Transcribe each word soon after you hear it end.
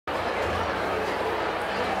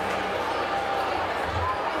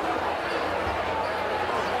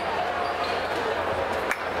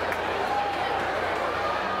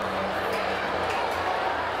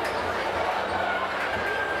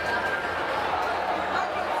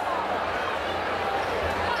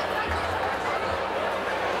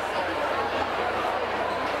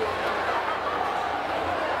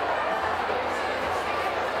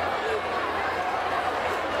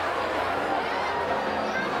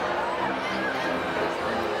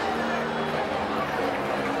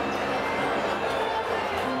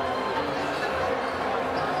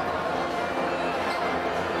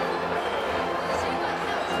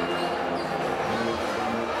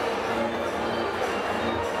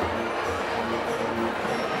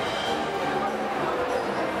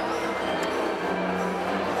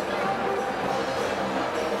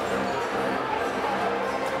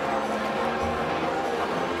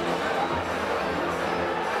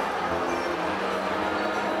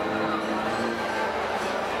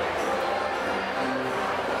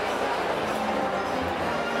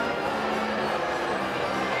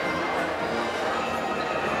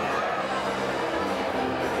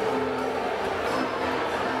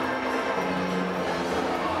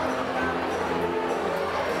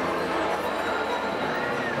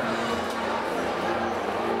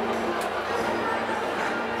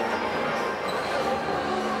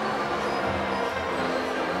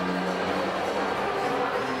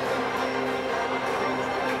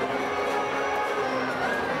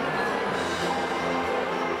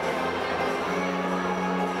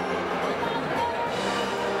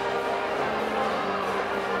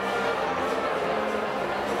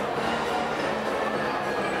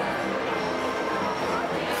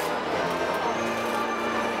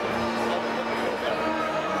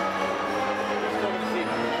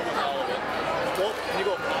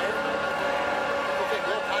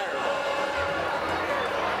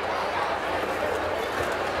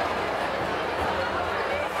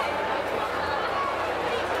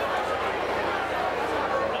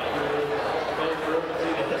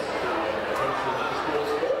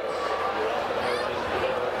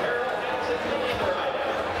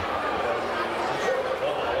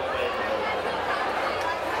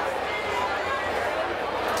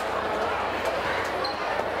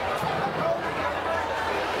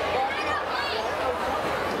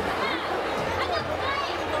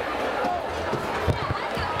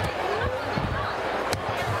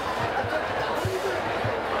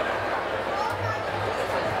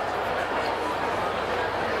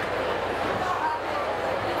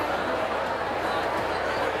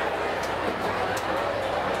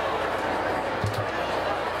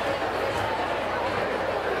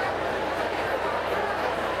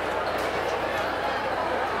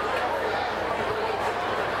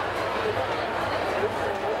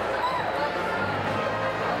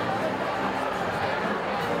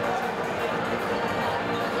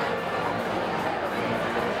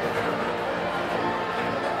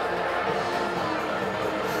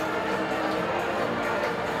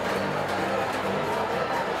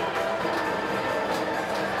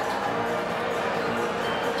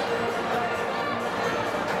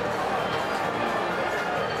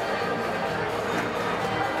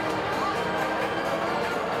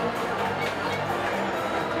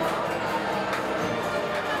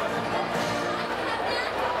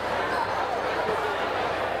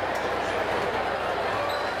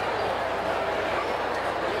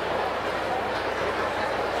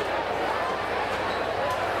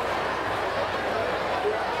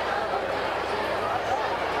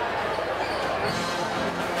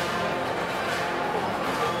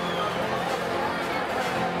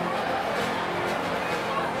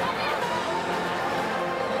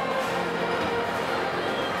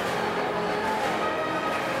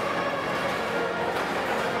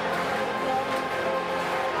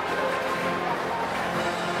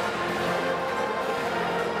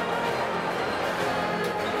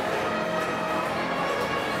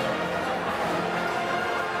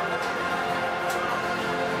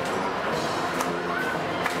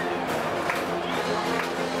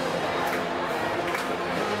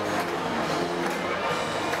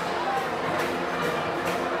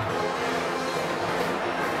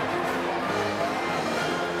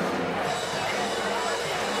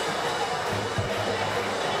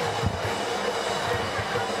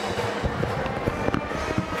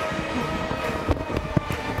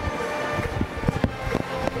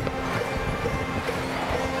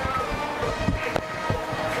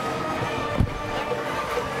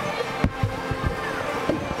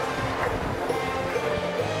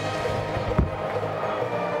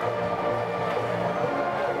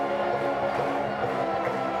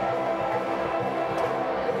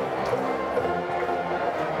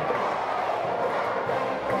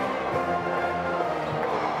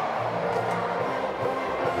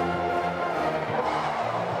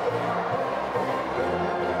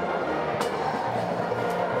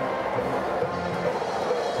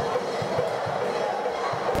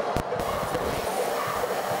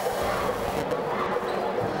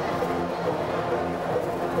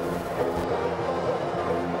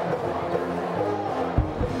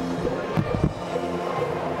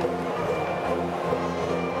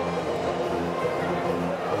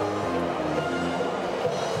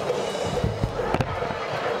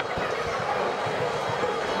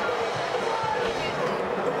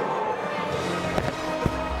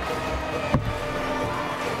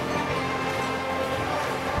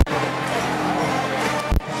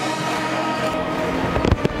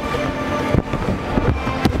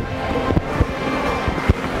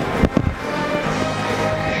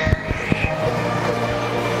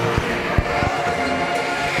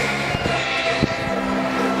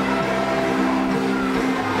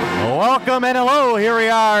Welcome and hello. Here we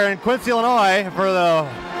are in Quincy, Illinois for the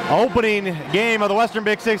opening game of the Western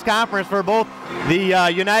Big Six Conference for both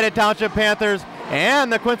the United Township Panthers and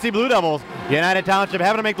the Quincy Blue Devils. United Township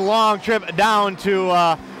having to make the long trip down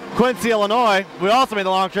to Quincy, Illinois. We also made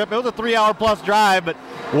the long trip. It was a 3-hour plus drive, but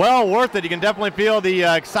well worth it. You can definitely feel the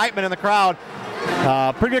excitement in the crowd.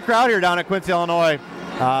 Pretty good crowd here down at Quincy, Illinois.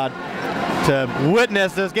 To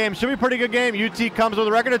witness this game. Should be a pretty good game. UT comes with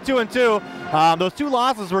a record of 2-2. Those two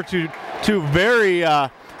losses were to two very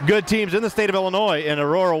good teams in the state of Illinois in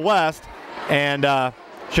Aurora West and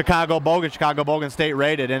Chicago Bogan State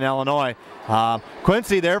rated in Illinois.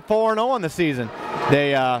 Quincy, they're 4-0 on the season.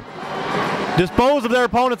 They disposed of their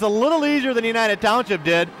opponents a little easier than United Township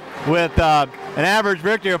did with an average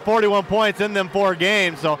victory of 41 points in them 4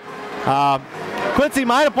 games. So Quincy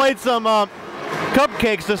might have played some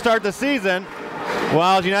cupcakes to start the season,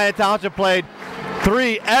 while United Township played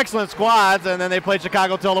 3 excellent squads, and then they played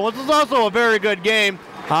Chicago Tilden, which was also a very good game.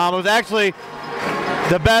 It was actually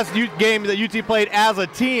the best game that UT played as a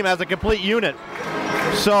team, as a complete unit.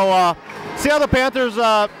 So see how the Panthers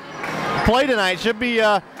play tonight. Should be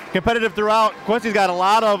competitive throughout. Quincy's got a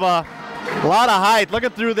lot of height. Looking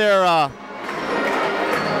through their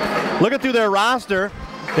roster,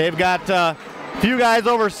 they've got a few guys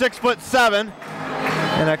over 6'7"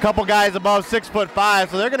 and a couple guys above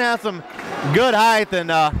 6'5", so they're going to have some good height. And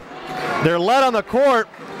they're led on the court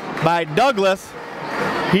by Douglas.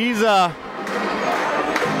 He's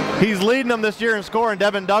leading them this year in scoring,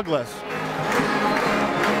 Devin Douglas.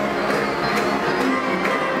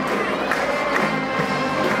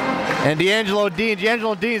 And D'Angelo Dean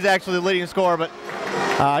is actually the leading scorer, but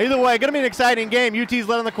either way, going to be an exciting game. UT's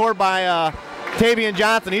led on the court by Tavian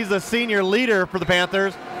Johnson. He's the senior leader for the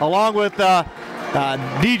Panthers, along with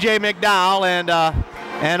DJ McDowell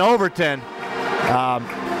and Overton.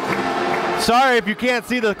 Sorry if you can't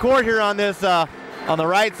see the court here on this on the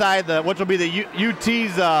right side, which will be the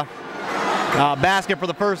UT's basket for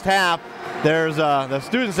the first half. There's the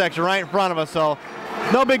student section right in front of us, so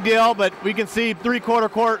no big deal, but we can see 3/4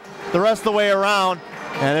 court the rest of the way around,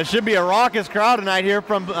 and it should be a raucous crowd tonight here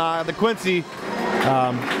from the Quincy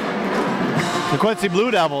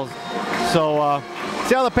Blue Devils. So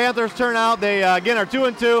see how the Panthers turn out. They again are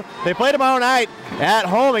 2-2. They play tomorrow night at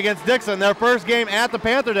home against Dixon, their first game at the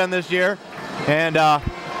Panther Den this year. And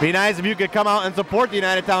be nice if you could come out and support the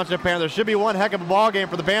United Township Panthers. Should be one heck of a ball game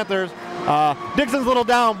for the Panthers. Dixon's a little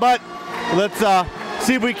down, but let's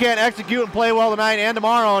see if we can execute and play well tonight and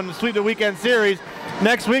tomorrow and sweep the weekend series.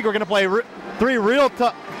 Next week we're going to play 3 real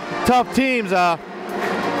tough teams in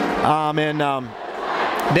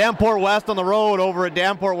Davenport West on the road over at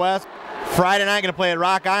Davenport West. Friday night going to play at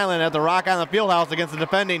Rock Island at the Rock Island Fieldhouse against the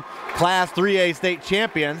defending Class 3A state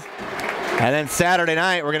champions. And then Saturday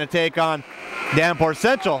night we're going to take on Davenport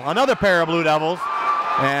Central, another pair of Blue Devils,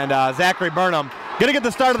 and Zachary Burnham. Going to get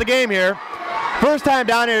the start of the game here. First time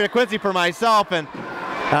down here to Quincy for myself, and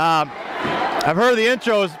I've heard the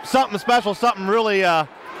intro is something special, something really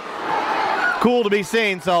cool to be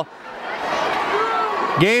seen. So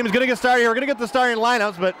game is going to get started here. We're going to get the starting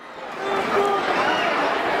lineups, but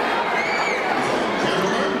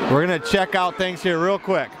we're going to check out things here real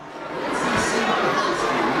quick.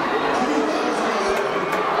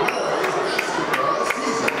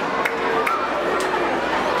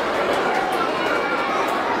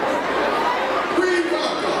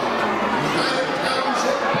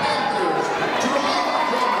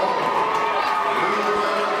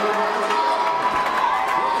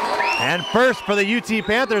 And first for the UT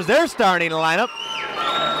Panthers, their starting lineup.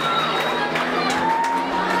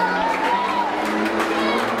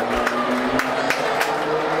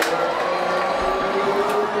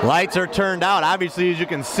 Lights are turned out, obviously, as you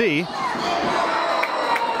can see.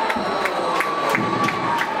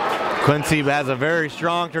 Quincy has a very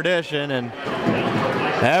strong tradition, and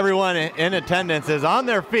everyone in attendance is on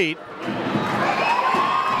their feet.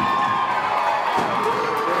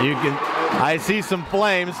 I see some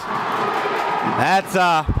flames.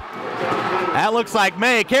 That looks like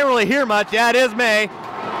May. Can't really hear much. Yeah, it is May.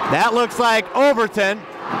 That looks like Overton.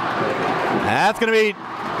 That's going to be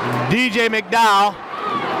DJ McDowell.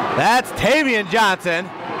 That's Tavian Johnson.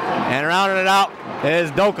 And rounding it out is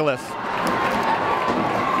Douglas.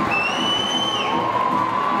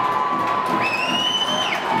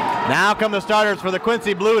 Now come the starters for the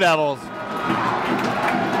Quincy Blue Devils.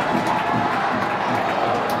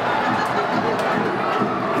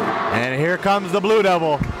 And here comes the Blue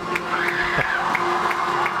Devil.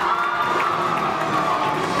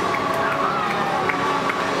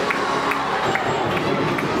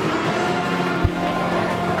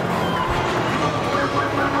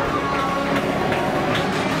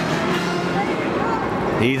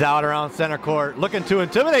 He's out around center court, looking to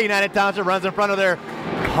intimidate United Township, runs in front of their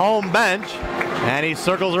home bench, and he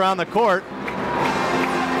circles around the court.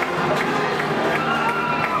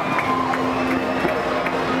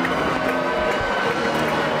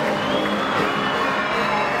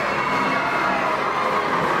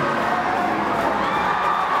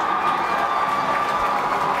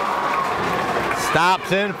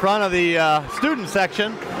 Stops in front of the student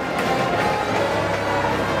section.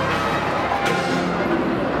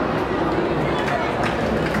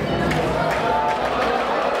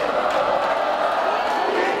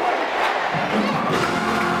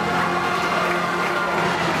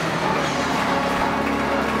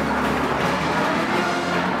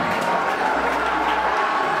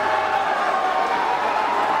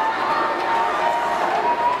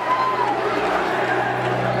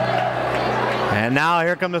 And now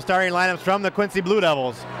here come the starting lineups from the Quincy Blue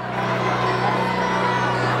Devils.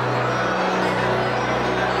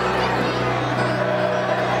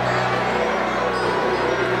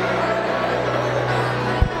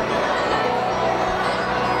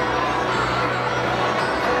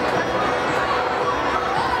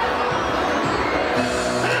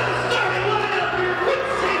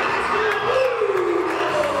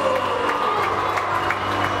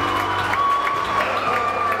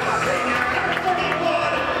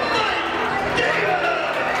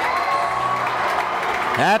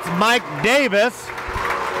 That's Mike Davis.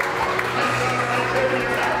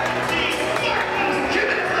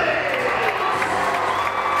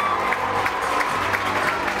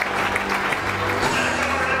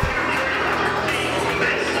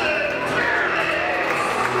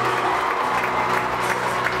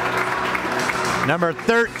 Number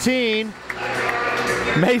 13,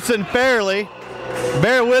 Mason Fairley.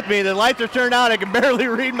 Bear with me, the lights are turned out. I can barely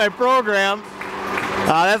read my program.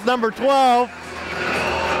 That's number 12.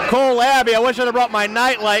 Cole Abbey. I wish I'd have brought my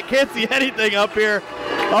nightlight. Can't see anything up here,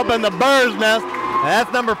 up in the bird's nest. And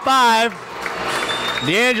that's number 5,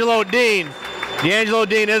 D'Angelo Dean. D'Angelo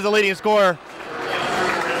Dean is the leading scorer.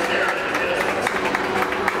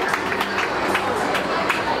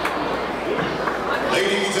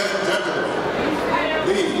 Ladies and gentlemen,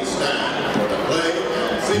 please stand for the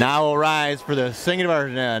play. Now we'll rise for the singing of our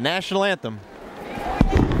national anthem.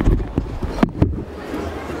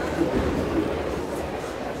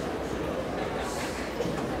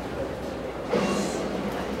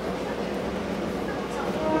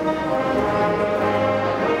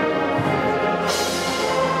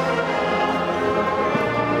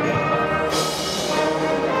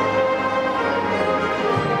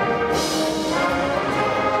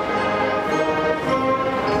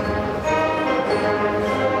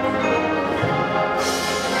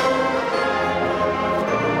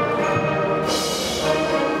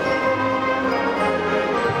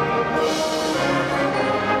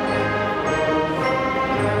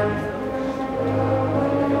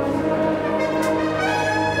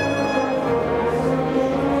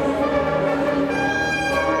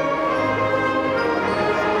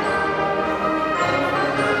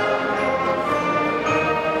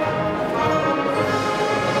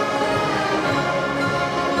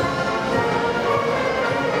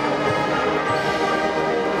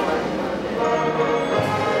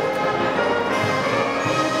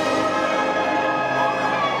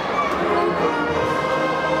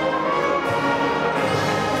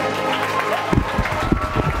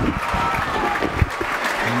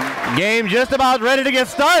 Game just about ready to get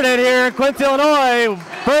started here in Quincy, Illinois.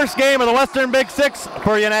 First game of the Western Big Six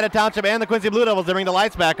for United Township and the Quincy Blue Devils. They bring the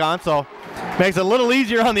lights back on, so makes it a little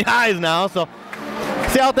easier on the eyes now. So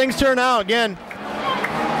see how things turn out. Again,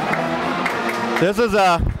 this is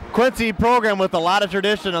a Quincy program with a lot of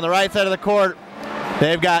tradition on the right side of the court.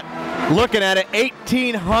 They've got, looking at it,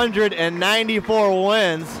 1,894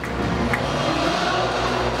 wins.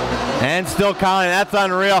 And still counting. That's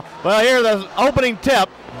unreal. Well, here's the opening tip.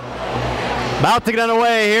 About to get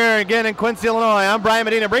underway here again in Quincy, Illinois. I'm Brian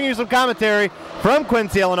Medina, bringing you some commentary from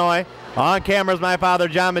Quincy, Illinois. On camera is my father,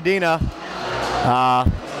 John Medina.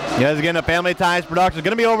 Yes, again, a Family Ties production. It's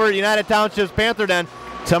going to be over at United Township's Panther Den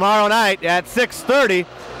tomorrow night at 6:30.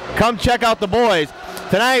 Come check out the boys.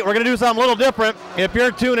 Tonight, we're going to do something a little different. If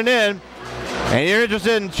you're tuning in and you're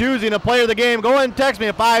interested in choosing a player of the game, go ahead and text me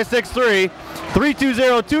at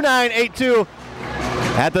 563-320-2982.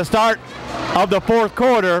 At the start of the fourth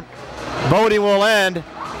quarter, voting will end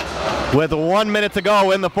with 1 minute to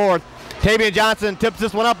go in the fourth. Tavian Johnson tips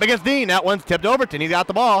this one up against Dean. That one's tipped over. He's got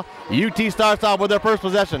the ball. UT starts off with their first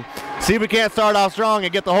possession. See if we can't start off strong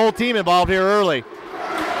and get the whole team involved here early.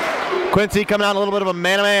 Quincy coming out a little bit of a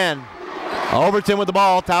man-to-man. Overton with the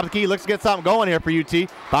ball. Top of the key. Looks to get something going here for UT.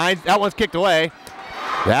 Finds, that one's kicked away.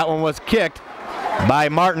 That one was kicked by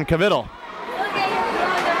Martin Cavittle.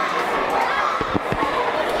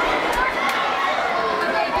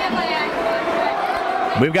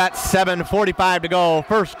 We've got 7:45 to go,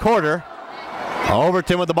 first quarter.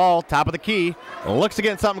 Overton with the ball, top of the key. Looks to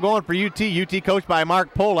get something going for UT. UT coached by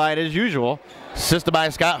Mark Polite as usual. Assisted by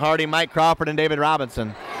Scott Hardy, Mike Crawford, and David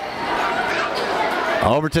Robinson.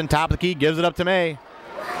 Overton, top of the key, gives it up to May.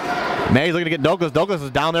 May's looking to get Douglas. Douglas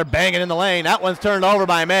is down there banging in the lane. That one's turned over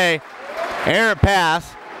by May. Errant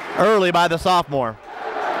pass early by the sophomore.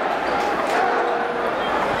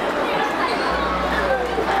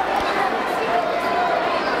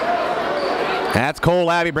 That's Cole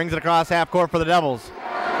Abbey, brings it across half court for the Devils.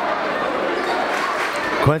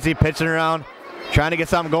 Quincy pitching around, trying to get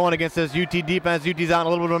something going against this UT defense. UT's on a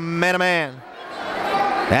little bit of man-to-man.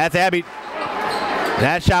 That's Abbey.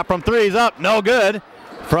 That shot from three is up, no good.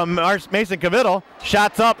 From Mason Cavittle,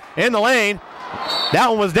 shots up in the lane. That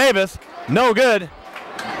one was Davis, no good.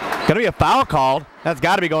 Gonna be a foul called. That's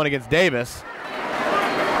gotta be going against Davis.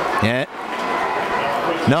 Yeah.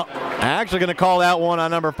 No. Actually going to call that one on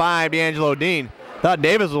number 5, D'Angelo Dean. Thought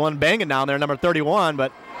Davis was the one banging down there, number 31,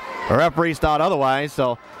 but the referees thought otherwise.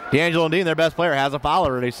 So D'Angelo Dean, their best player, has a foul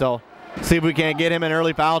already. So see if we can't get him in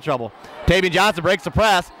early foul trouble. Tavian Johnson breaks the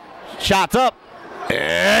press, shots up,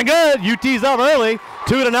 and good. UT's up early,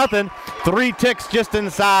 2-0. 3 ticks just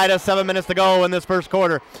inside of 7 minutes to go in this first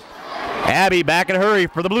quarter. Abbey back in a hurry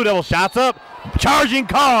for the Blue Devils. Shots up, charging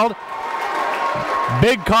called.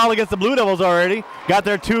 Big call against the Blue Devils already. Got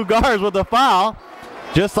their 2 guards with the foul.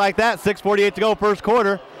 Just like that, 6:48 to go, first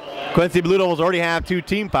quarter. Quincy Blue Devils already have 2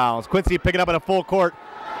 team fouls. Quincy picking up in a full court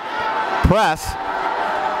press.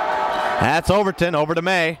 That's Overton, over to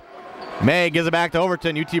May. May gives it back to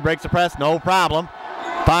Overton. UT breaks the press, no problem.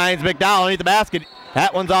 Finds McDowell underneath the basket.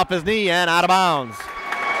 That one's off his knee and out of bounds.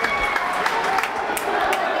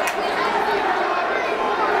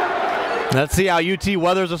 Let's see how UT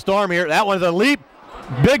weathers a storm here. That one's a leap.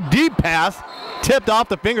 Big deep pass, tipped off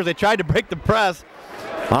the fingers. They tried to break the press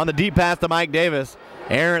on the deep pass to Mike Davis.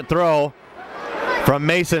 Errant throw from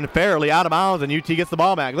Mason Fairley out of bounds, and UT gets the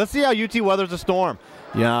ball back. Let's see how UT weathers the storm.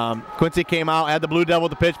 Quincy came out, had the Blue Devil with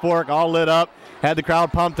the pitchfork, all lit up, had the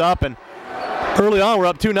crowd pumped up, and early on we're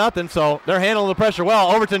up 2-0, so they're handling the pressure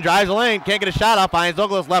well. Overton drives the lane, can't get a shot off, finds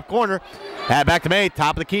Douglas left corner. Back to May,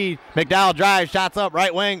 top of the key. McDowell drives, shots up,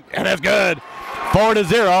 right wing, and that's good.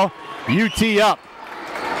 4-0, UT up.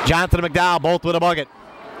 Johnson and McDowell both with a bucket.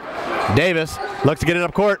 Davis looks to get it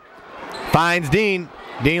up court. Finds Dean.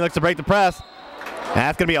 Dean looks to break the press.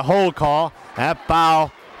 That's going to be a hold call. That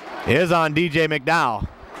foul is on DJ McDowell.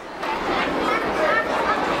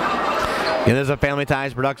 And this is a Family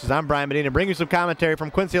Ties Productions. I'm Brian Medina, bringing you some commentary from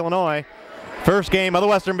Quincy, Illinois. First game of the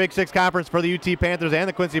Western Big Six Conference for the UT Panthers and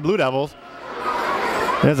the Quincy Blue Devils.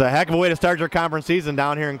 It's a heck of a way to start your conference season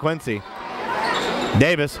down here in Quincy.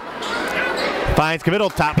 Davis finds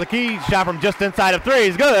Cavittle, top of the key, shot from just inside of 3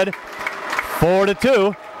 is good.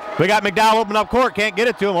 4-2. We got McDowell open up court, can't get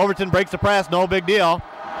it to him. Overton breaks the press, no big deal.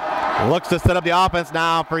 Looks to set up the offense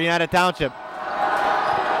now for United Township.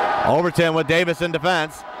 Overton with Davis in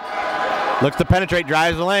defense. Looks to penetrate,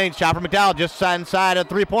 drives the lane, shot from McDowell just inside of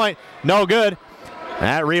 3-point, no good.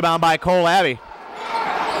 That rebound by Cole Abbey.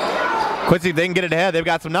 Quincy, they can get it ahead. They've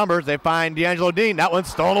got some numbers. They find D'Angelo Dean. That one's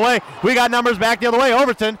stolen away. We got numbers back the other way.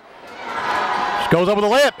 Overton goes up with a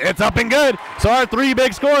layup. It's up and good. So our 3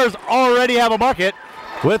 big scorers already have a bucket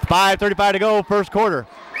with 5:35 to go, first quarter.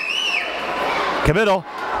 Cavittle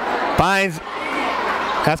finds,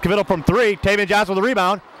 that's Cavittle from 3. Tavian Johnson with a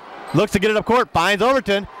rebound. Looks to get it up court. Finds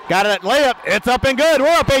Overton. Got it at layup. It's up and good. We're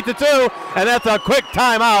up 8-2. And that's a quick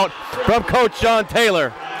timeout from Coach Sean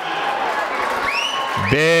Taylor.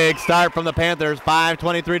 Big start from the Panthers.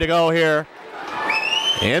 5:23 to go here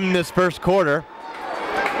in this first quarter.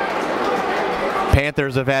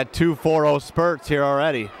 Panthers have had 2 4-0 spurts here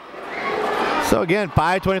already. So again,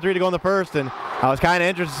 5:23 to go in the first, and I was kind of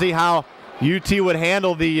interested to see how UT would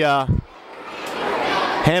handle the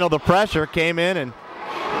pressure. Came in, and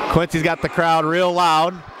Quincy's got the crowd real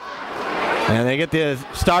loud, and they get the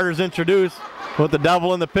starters introduced with the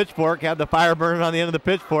double and the pitchfork. Have the fire burning on the end of the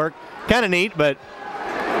pitchfork. Kind of neat, but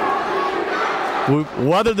we've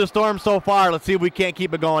weathered the storm so far. Let's see if we can't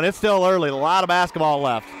keep it going. It's still early. A lot of basketball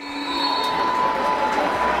left.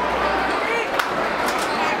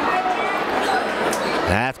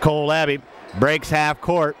 That's Cole Abbey. Breaks half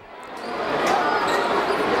court.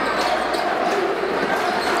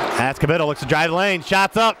 That's Cavittle. Looks to drive the lane.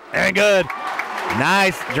 Shots up and good.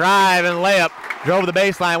 Nice drive and layup. Drove the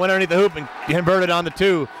baseline, went underneath the hoop and converted on the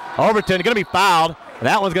 2. Overton going to be fouled.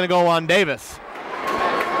 That one's going to go on Davis.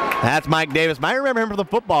 That's Mike Davis. Might remember him from the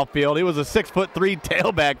football field. He was a 6'3"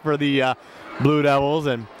 tailback for the Blue Devils,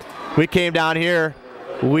 and we came down here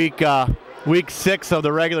week 6 of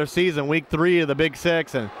the regular season, week 3 of the Big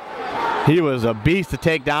Six, and he was a beast to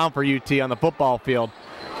take down for UT on the football field.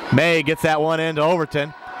 May gets that one into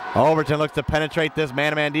Overton. Overton looks to penetrate this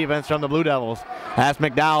man-to-man defense from the Blue Devils. That's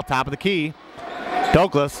McDowell, top of the key.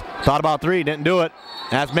 Douglas thought about 3, didn't do it.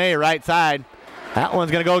 That's May, right side. That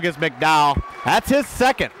one's going to go against McDowell. That's his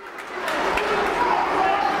second.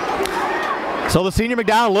 So the senior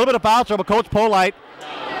McDowell, a little bit of foul trouble. Coach Polite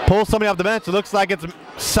pulls somebody off the bench. It looks like it's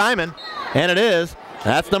Simon, and it is.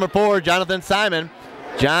 That's number 4, Jonathan Simon.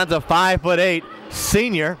 John's a 5'8"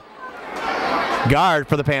 senior guard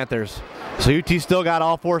for the Panthers. So UT still got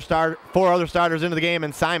all 4 other starters into the game,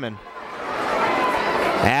 and Simon.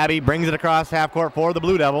 Abbey brings it across half court for the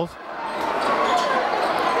Blue Devils.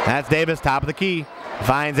 That's Davis, top of the key.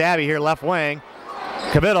 Finds Abbey here, left wing.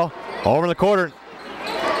 Kavittel over in the corner.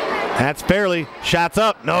 That's Fairley. Shots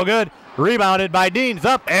up, no good. Rebounded by Deans,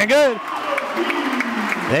 up and good.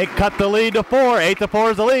 They cut the lead to 4.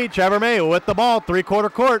 8-4 is the lead. Trevor May with the ball, 3-quarter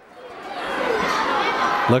court.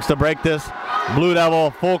 Looks to break this Blue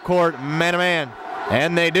Devil full court man-to-man,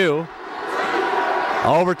 and they do.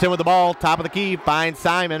 Overton with the ball, top of the key, finds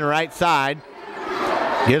Simon, right side.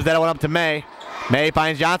 Gives that one up to May. May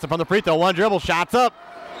finds Johnson from the free throw, 1 dribble, shots up,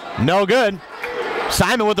 no good.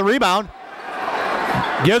 Simon with the rebound.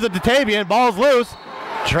 Gives it to Tavian, ball's loose.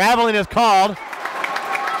 Traveling is called.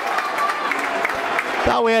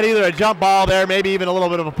 Thought we had either a jump ball there, maybe even a little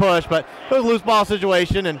bit of a push, but it was a loose ball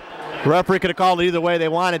situation, and the referee could have called it either way they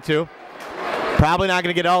wanted to. Probably not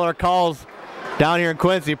going to get all our calls down here in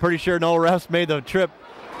Quincy. Pretty sure no refs made the trip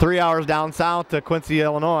 3 hours down south to Quincy,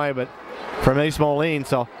 Illinois, but from East Moline.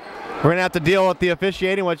 So we're going to have to deal with the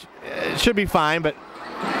officiating, which should be fine, but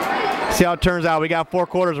see how it turns out. We got 4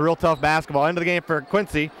 quarters of real tough basketball. End of the game for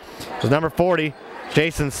Quincy is number 40,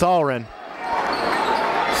 Jason Salren.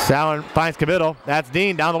 Salren finds Kavittel. That's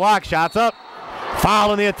Dean down the block. Shots up.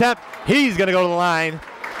 Foul in the attempt. He's going to go to the line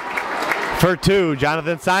for 2.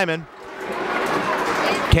 Jonathan Simon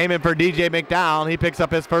came in for DJ McDowell. He picks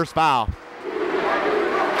up his first foul.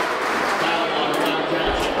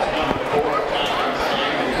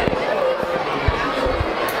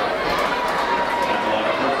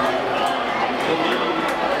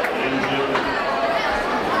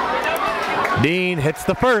 Dean hits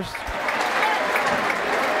the first.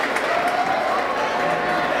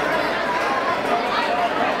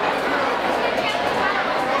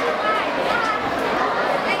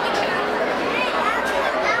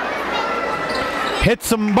 Hits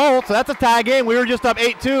them both, so that's a tie game. We were just up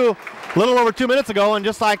 8-2 a little over 2 minutes ago, and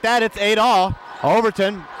just like that, it's 8-all.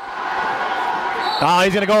 Overton. Oh,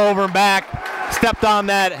 he's going to go over and back. Stepped on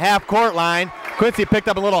that half-court line. Quincy picked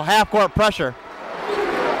up a little half-court pressure.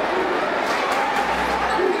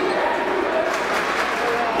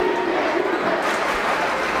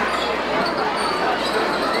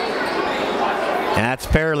 And that's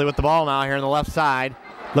Fairley with the ball now here on the left side.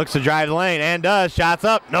 Looks to drive the lane, and does. Shots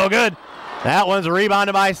up, no good. That one's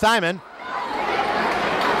rebounded by Simon.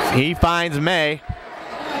 He finds May.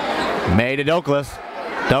 May to Douglas.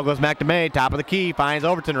 Douglas back to May, top of the key, finds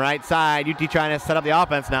Overton right side. UT trying to set up the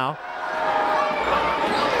offense now.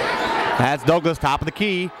 That's Douglas, top of the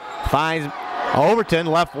key, finds Overton,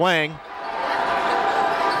 left wing.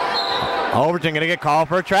 Overton gonna get called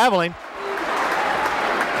for a traveling.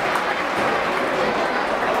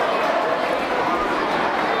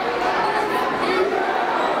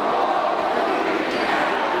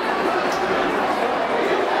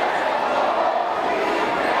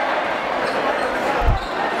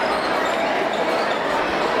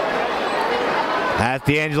 That's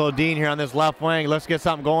D'Angelo Dean here on this left wing. Let's get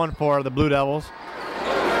something going for the Blue Devils.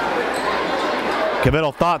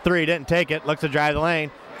 Kavittel thought 3, didn't take it. Looks to drive the lane.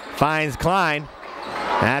 Finds Klein.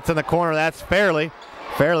 That's in the corner. That's Fairley.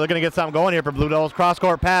 Fairley looking to get something going here for Blue Devils.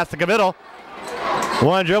 Cross-court pass to Kavittel.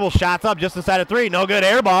 1 dribble, shots up just inside of 3. No good,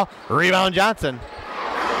 air ball. Rebound Johnson.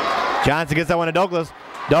 Johnson gets that one to Douglas.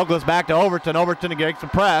 Douglas back to Overton. Overton gets the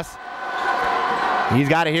press. He's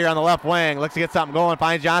got it here on the left wing. Looks to get something going.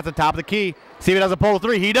 Finds Johnson, top of the key. See if he doesn't pull the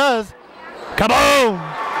 3. He does. Kaboom!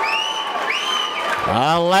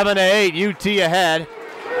 11-8, UT ahead.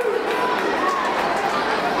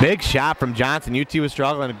 Big shot from Johnson. UT was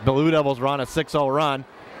struggling. Blue Devils run a 6-0 run.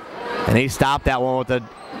 And he stopped that one with a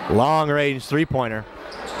long-range 3-pointer.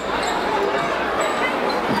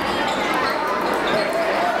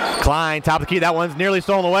 Klein, top of the key. That one's nearly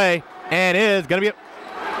stolen away. And is going to be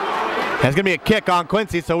that's going to be a kick on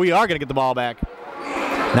Quincy, so we are going to get the ball back.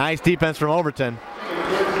 Nice defense from Overton.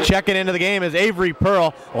 Checking into the game is Avery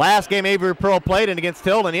Pearl. Last game Avery Pearl played in against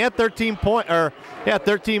Tilden. He had 13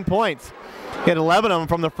 points. He had 11 of them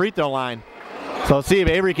from the free throw line. So let's see if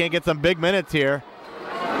Avery can't get some big minutes here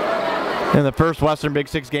in the first Western Big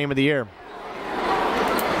Six game of the year.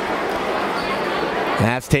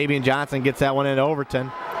 That's Tavian Johnson, gets that one into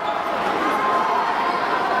Overton.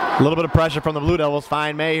 A little bit of pressure from the Blue Devils.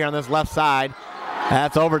 Find May here on this left side.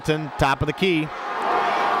 That's Overton, top of the key.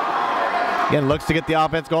 Again, looks to get the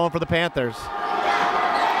offense going for the Panthers.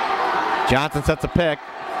 Johnson sets a pick.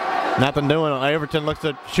 Nothing doing. Overton looks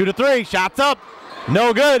to shoot a three. Shots up.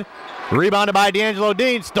 No good. Rebounded by D'Angelo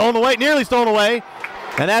Dean. Stolen away, nearly stolen away.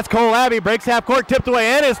 And that's Cole Abbey. Breaks half court, tipped away,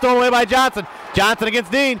 and is stolen away by Johnson. Johnson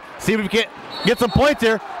against Dean. See if we can get some points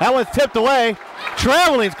here. That one's tipped away.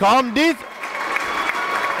 Traveling's called. Dean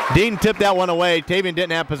tipped that one away. Tavian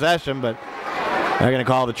didn't have possession, but they're going to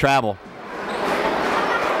call the travel.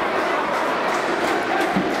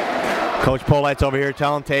 Coach Polite's over here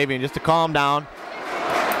telling Tavian just to calm down.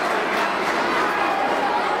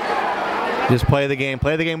 Just play the game.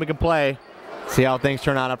 Play the game we can play. See how things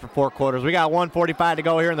turn out after 4 quarters. We got 1:45 to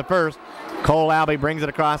go here in the first. Cole Abbey brings it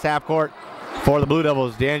across half court for the Blue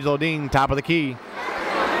Devils. D'Angelo Dean, top of the key.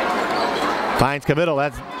 Finds Cavittle.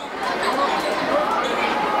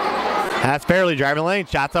 That's Fairley driving the lane.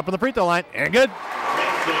 Shots up from the free throw line. And good.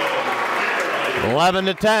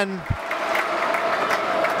 11-10.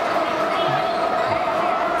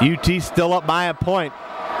 UT still up by a point.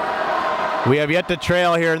 We have yet to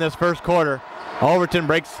trail here in this first quarter. Overton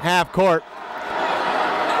breaks half court.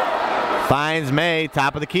 Finds May,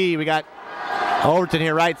 top of the key. We got Overton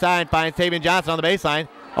here right side. Finds Tavian Johnson on the baseline.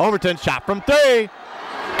 Overton shot from 3.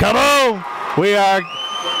 Come on! We are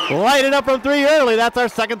lighting up from 3 early. That's our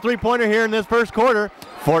second three-pointer here in this first quarter.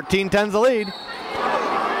 14-10's the lead.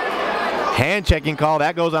 Hand checking call.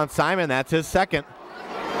 That goes on Simon. That's his second.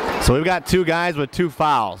 So we've got 2 guys with 2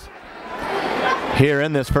 fouls here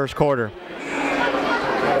in this first quarter.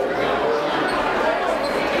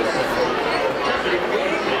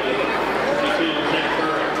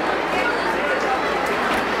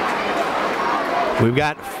 We've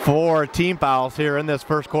got 4 team fouls here in this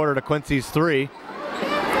first quarter to Quincy's 3.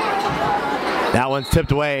 That one's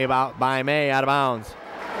tipped away by May, out of bounds.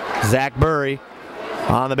 Zach Burry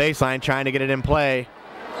on the baseline trying to get it in play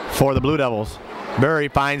for the Blue Devils. Burry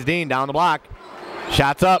finds Dean down the block.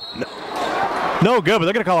 Shots up. No good, but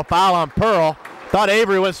they're going to call a foul on Pearl. Thought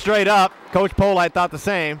Avery was straight up. Coach Polite thought the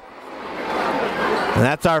same. And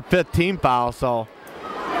that's our 5th team foul, so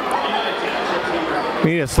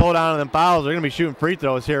we need to slow down on them fouls. They're going to be shooting free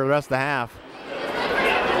throws here the rest of the half.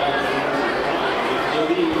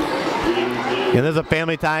 And this is a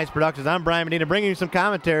Family Ties Productions. I'm Brian Medina bringing you some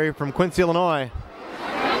commentary from Quincy, Illinois.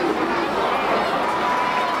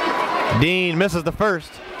 Dean misses the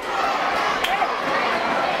first.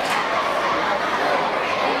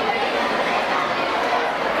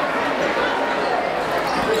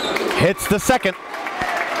 Hits the second.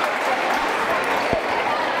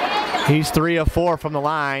 He's 3 of 4 from the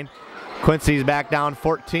line. Quincy's back down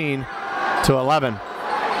 14-11.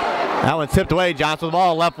 That one tipped away. Johnson with the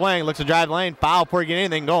ball, left wing, looks to drive the lane. Foul before you get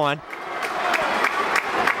anything going.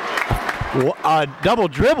 A double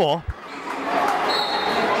dribble.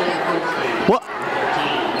 What?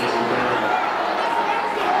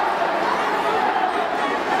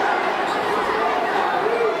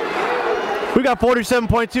 We got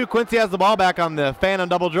 47.2. Quincy has the ball back on the phantom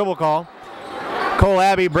double dribble call. Cole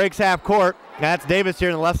Abbey breaks half court. That's Davis here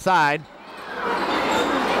on the left side.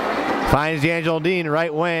 Finds D'Angelo Dean,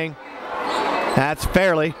 right wing. That's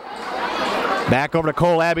Fairley. Back over to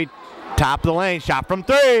Cole Abbey, top of the lane. Shot from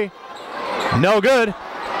 3. No good.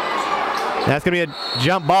 That's going to be a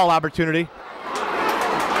jump ball opportunity.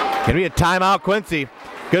 Going to be a timeout, Quincy.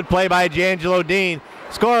 Good play by D'Angelo Dean.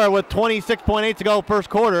 Scorer with 26.8 to go first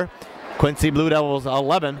quarter. Quincy Blue Devils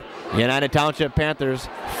 11. United Township Panthers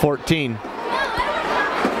 14.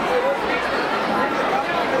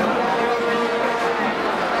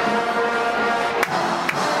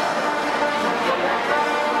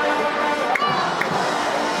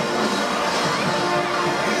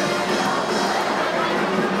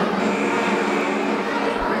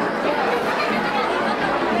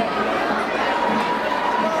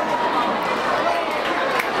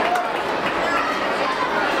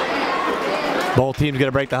 Both teams going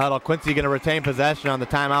to break the huddle. Quincy going to retain possession on the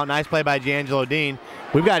timeout. Nice play by D'Angelo Dean.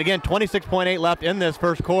 We've got, again, 26.8 left in this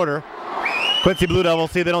first quarter. Quincy Blue Devils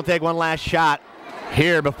see if they don't take one last shot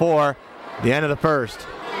here before the end of the first.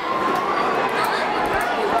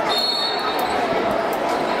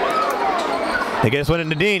 They get this one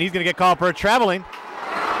into Dean. He's going to get called for a traveling.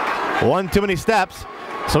 One too many steps.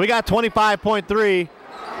 So we got 25.3.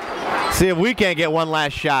 See if we can't get one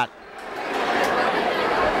last shot.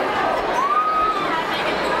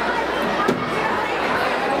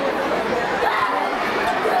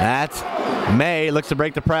 That's May, looks to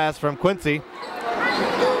break the press from Quincy.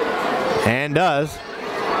 And does.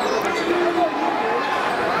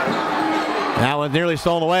 That one's nearly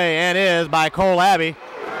stolen away and is by Cole Abbey.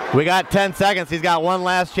 We got 10 seconds. He's got one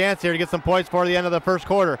last chance here to get some points for the end of the first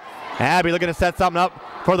quarter. Abbey looking to set something up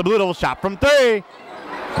for the Blue Devils. Shot from 3.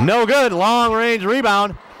 No good. Long range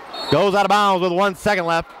rebound. Goes out of bounds with 1 second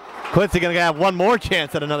left. Quincy going to have one more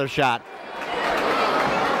chance at another shot.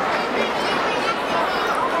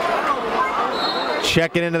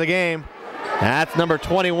 Checking into the game. That's number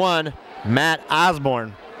 21, Matt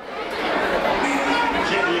Osborne.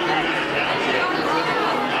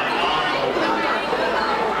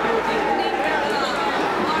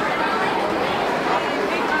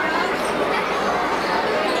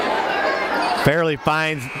 Fairley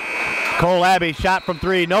finds Cole Abbey, shot from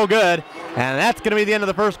 3, no good, and that's going to be the end of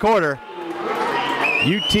the first quarter.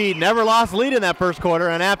 UT never lost lead in that first quarter,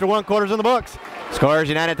 and after 1 quarter's in the books. Scores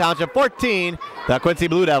United Township 14, the Quincy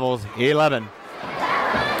Blue Devils 11.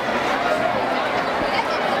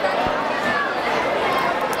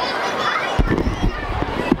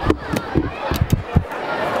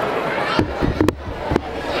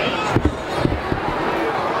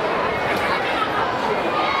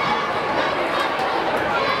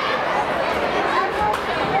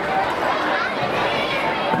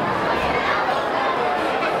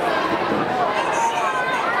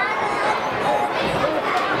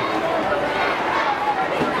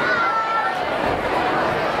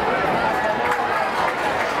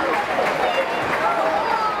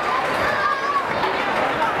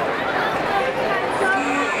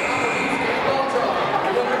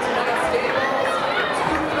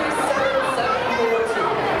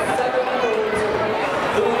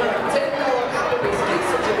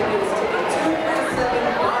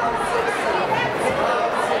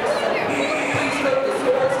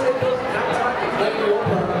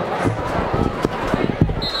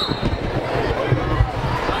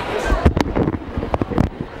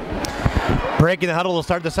 Breaking the huddle to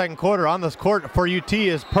start the second quarter. On this court for UT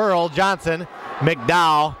is Pearl, Johnson,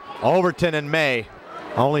 McDowell, Overton, and May.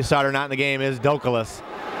 Only starter not in the game is Dokalis.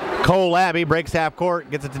 Cole Abbey breaks half court,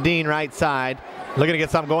 gets it to Dean right side. Looking to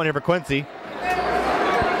get something going here for Quincy.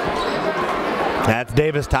 That's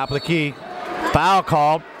Davis, top of the key. Foul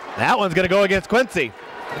called. That one's going to go against Quincy.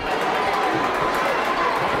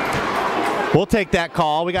 We'll take that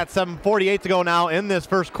call. We got 7:48 to go now in this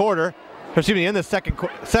first quarter. Excuse me, in the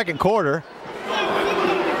second quarter.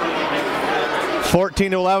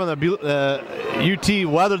 14-11, the UT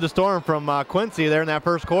weathered the storm from Quincy there in that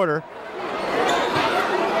first quarter.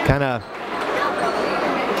 Kind of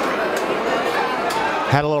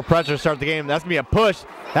had a little pressure to start the game. That's going to be a push.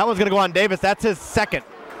 That one's going to go on Davis. That's his second.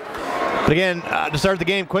 But again, to start the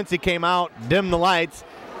game, Quincy came out, dimmed the lights,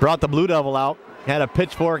 brought the Blue Devil out, had a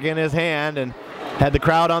pitchfork in his hand, and had the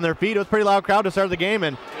crowd on their feet. It was a pretty loud crowd to start the game,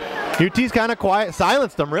 and UT's kind of quiet,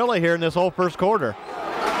 silenced them really here in this whole first quarter.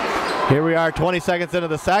 Here we are 20 seconds into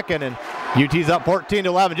the second, and UT's up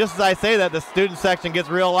 14-11. Just as I say that, the student section gets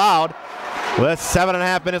real loud. With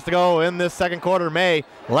 7.5 minutes to go in this second quarter, May,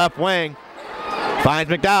 left wing,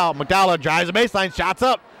 finds McDowell. McDowell drives the baseline, shots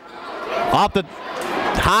up. Off the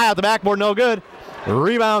high out the backboard, no good.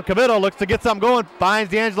 Rebound, Cavitto looks to get something going,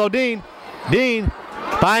 finds D'Angelo Dean. Dean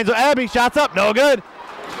finds Abbey, shots up, no good.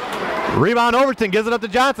 Rebound, Overton gives it up to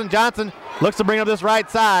Johnson. Johnson looks to bring up this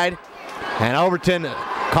right side, and Overton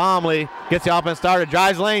calmly gets the offense started,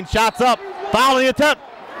 drives lane, shots up, foul in the attempt.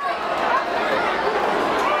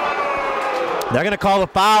 They're going to call the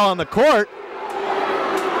foul on the court.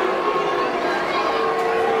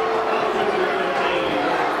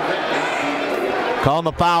 Calling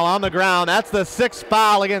the foul on the ground. That's the 6th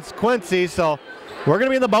foul against Quincy, so we're going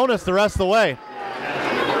to be in the bonus the rest of the way.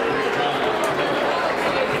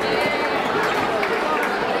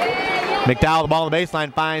 McDowell, the ball on the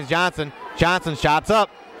baseline, finds Johnson. Johnson shots up.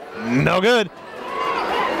 No good.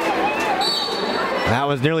 That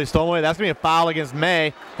was nearly stolen away. That's going to be a foul against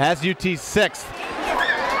May. That's UT's 6th.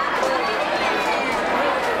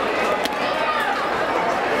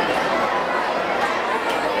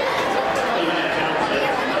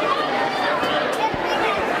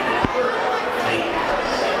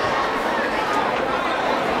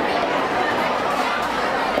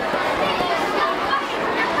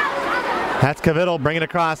 That's Cavitto bringing it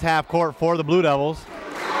across half court for the Blue Devils.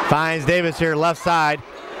 Finds Davis here left side.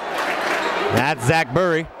 That's Zach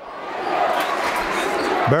Burry.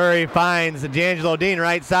 Burry finds D'Angelo Dean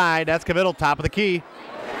right side. That's Cavitto, top of the key.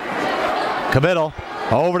 Kavitl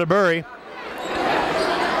over to Burry.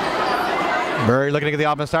 Burry looking to get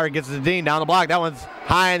the offense started, gets it to Dean down the block. That one's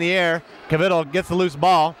high in the air. Kavitl gets the loose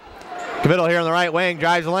ball. Kavitl here on the right wing,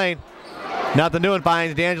 drives the lane. Nothing doing,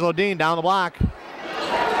 finds D'Angelo Dean down the block.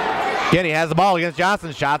 Again, he has the ball against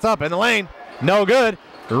Johnson. Shots up in the lane. No good.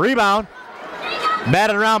 Rebound.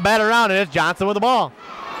 Batted around, and it's Johnson with the ball.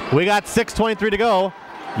 We got 6:23 to go.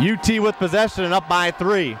 UT with possession and up by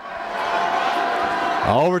 3.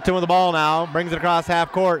 Overton with the ball now. Brings it across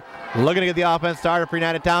half court. Looking to get the offense started for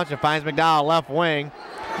United Township. Finds McDowell left wing.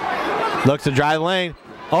 Looks to drive the lane.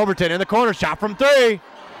 Overton in the corner. Shot from 3.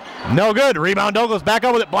 No good. Rebound Douglas back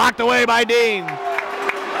up with it. Blocked away by Dean.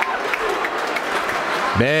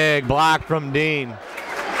 Big block from Dean.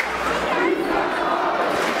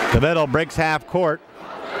 Kavitl breaks half court.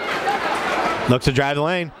 Looks to drive the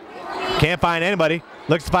lane. Can't find anybody.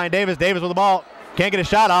 Looks to find Davis. Davis with the ball. Can't get a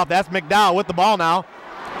shot off. That's McDowell with the ball now.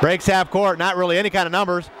 Breaks half court. Not really any kind of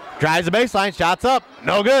numbers. Drives the baseline. Shots up.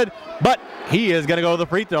 No good. But he is going to go to the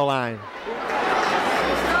free throw line.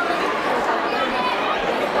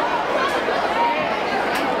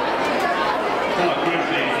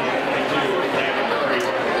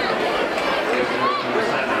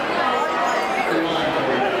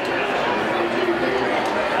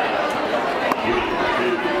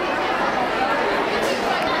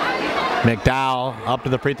 McDowell up to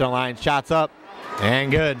the free throw line, shots up,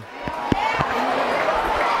 and good.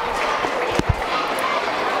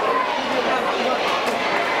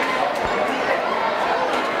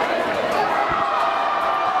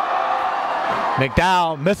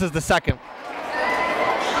 McDowell misses the second.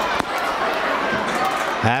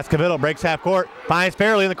 As Kavitl breaks half court, finds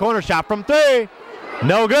Fairley in the corner, shot from 3.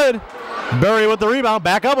 No good. Burry with the rebound,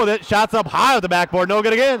 back up with it, shots up high with the backboard, no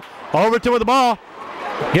good again. Overton with the ball.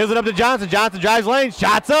 Gives it up to Johnson. Johnson drives lane.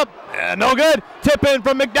 Shots up. No good. Tip in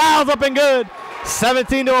from McDowell's up and good.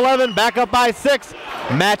 17-11. Back up by 6.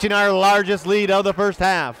 Matching our largest lead of the first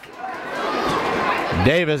half.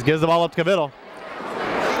 Davis gives the ball up to Kavitl.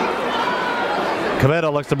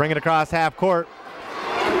 Kavitl looks to bring it across half court.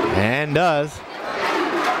 And does.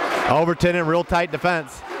 Overton in real tight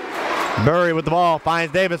defense. Burry with the ball.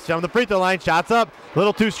 Finds Davis from the free throw line. Shots up. A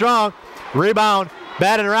little too strong. Rebound.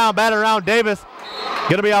 Batted around. Davis.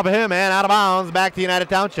 Going to be off of him and out of bounds. Back to United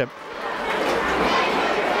Township.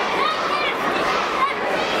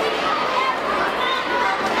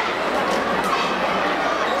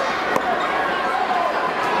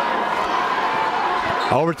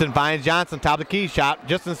 Overton finds Johnson, top of the key, shot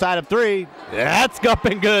just inside of 3. That's up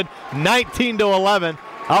and good. 19-11.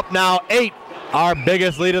 Up now 8. Our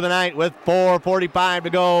biggest lead of the night with 4:45 to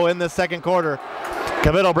go in the second quarter.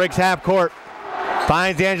 Kavitl breaks half court.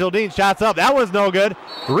 Finds D'Angelo Dean, shots up. That was no good.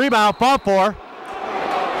 Rebound, fought for.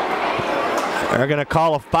 They're going to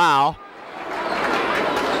call a foul.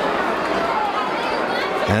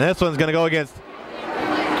 And this one's going to go against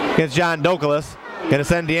John Douglas. Going to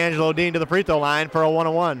send D'Angelo Dean to the free throw line for a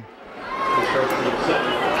 1-on-1.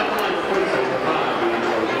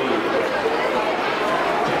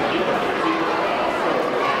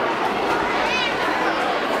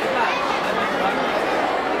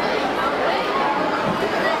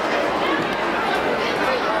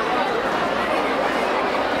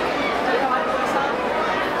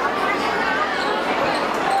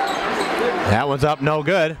 That one's up, no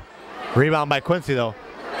good. Rebound by Quincy, though.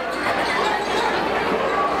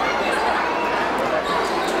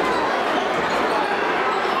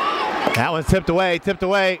 That one's tipped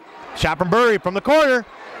away. Shot from Burry from the corner.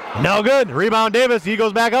 No good. Rebound Davis. He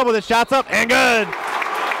goes back up with it. Shots up and good.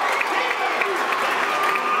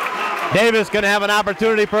 Davis going to have an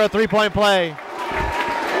opportunity for a three-point play.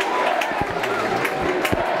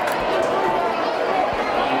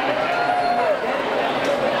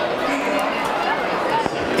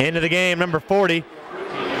 Into the game, number 40,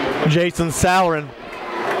 Jason Salerin.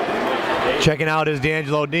 Checking out his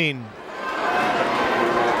D'Angelo Dean.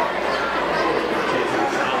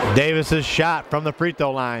 Davis's shot from the free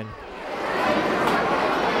throw line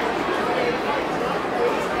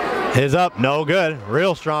is up, no good.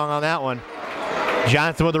 Real strong on that one.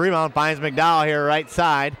 Johnson with the rebound, finds McDowell here right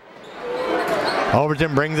side.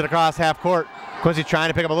 Overton brings it across half court. Quincy trying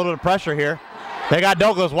to pick up a little bit of pressure here. They got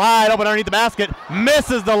Douglas wide open underneath the basket.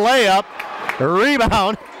 Misses the layup.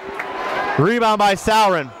 Rebound by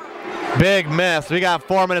Salerin. Big miss. We got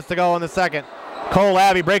 4 minutes to go in the second. Cole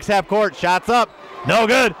Abbey breaks half court. Shots up. No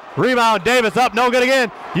good. Rebound Davis up. No good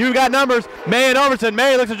again. You got numbers. May and Overton.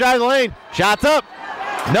 May looks to drive the lane. Shots up.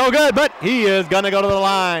 No good, but he is going to go to the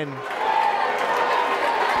line.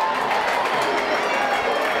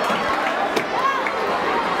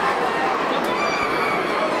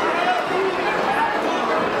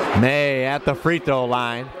 May at the free throw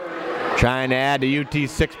line, trying to add to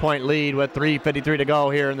UT's 6-point lead with 3:53 to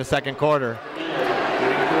go here in the second quarter.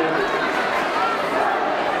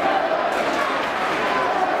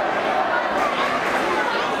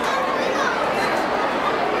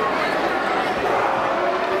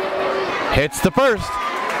 Hits the first.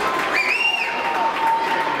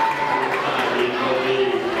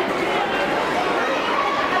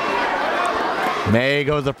 May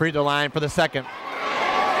goes the free throw line for the second.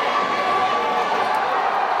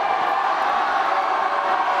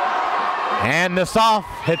 And the soft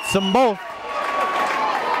hits them both.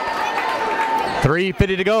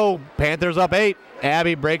 3:50 to go. Panthers up 8.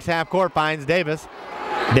 Abby breaks half court, finds Davis.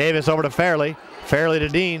 Davis over to Fairley. Fairley to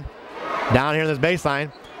Dean. Down here in this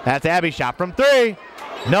baseline. That's Abby's shot from 3.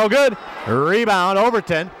 No good. Rebound,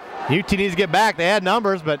 Overton. UT needs to get back. They had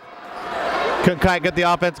numbers, but couldn't quite get the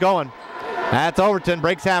offense going. That's Overton.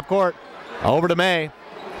 Breaks half court. Over to May.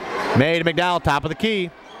 May to McDowell, top of the key.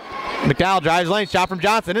 McDowell drives lane, shot from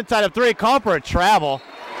Johnson, inside of 3, call for a travel.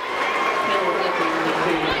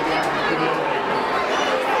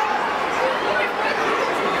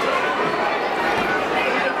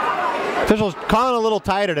 Officials calling a little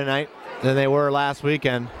tighter tonight than they were last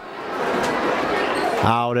weekend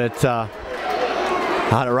out at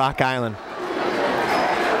Rock Island.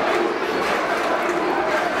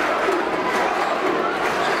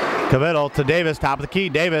 Cavittle to Davis, top of the key.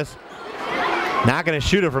 Davis not going to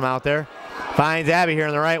shoot it from out there. Finds Abby here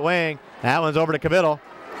in the right wing. That one's over to Cavittle.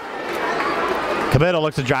 Cavittle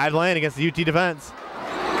looks to drive lane against the UT defense.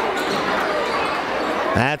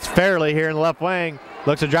 That's Fairley here in the left wing.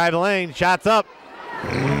 Looks to drive the lane. Shots up.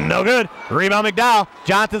 No good. Rebound McDowell.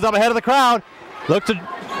 Johnson's up ahead of the crowd.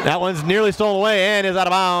 That one's nearly stolen away and is out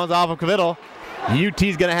of bounds off of Cavittle.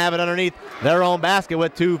 UT's going to have it underneath their own basket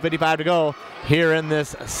with 2:55 to go here in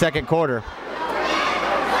this second quarter.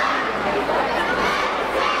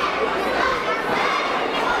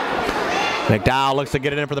 McDowell looks to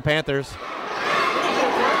get it in for the Panthers.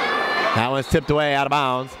 That one's tipped away out of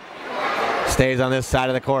bounds. Stays on this side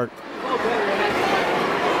of the court.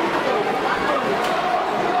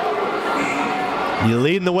 You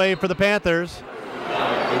leading the way for the Panthers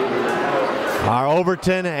are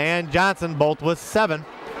Overton and Johnson, both with 7.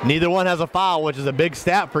 Neither one has a foul, which is a big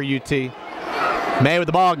stat for UT. May with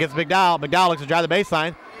the ball gets McDowell. McDowell looks to drive the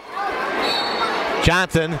baseline.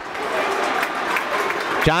 Johnson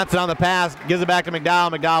on the pass, gives it back to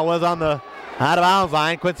McDowell. McDowell was on the out of bounds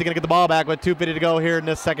line. Quincy gonna get the ball back with 2:50 to go here in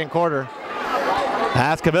this second quarter.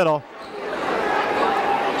 That's Cavittle.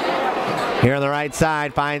 Here on the right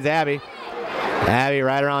side, finds Abby. Abby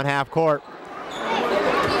right around half court.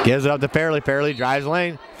 Gives it up to Fairley. Fairley drives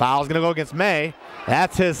lane. Foul's gonna go against May.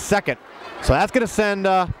 That's his second. So that's gonna send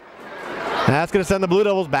the Blue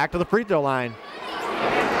Devils back to the free throw line.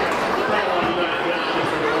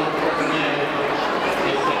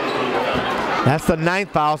 That's the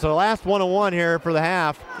 9th foul. So the last 1-on-1 here for the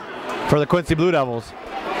half for the Quincy Blue Devils.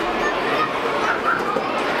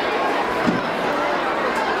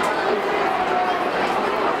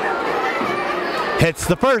 Hits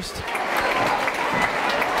the first.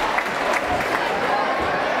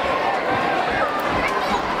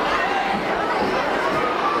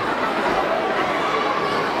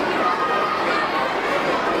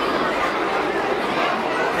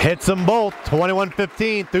 Hits them both.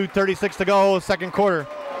 21-15, 2:36 to go, second quarter.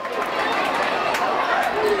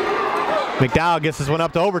 McDowell gets this one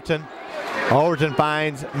up to Overton. Overton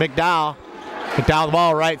finds McDowell. McDowell the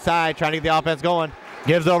ball right side, trying to get the offense going.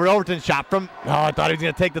 Gives over to Overton. Shot from, I thought he was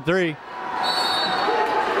going to take the 3.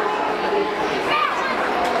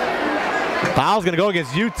 Foul's going to go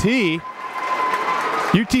against UT.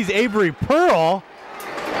 UT's Avery Pearl.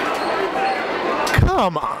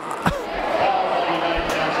 Come on.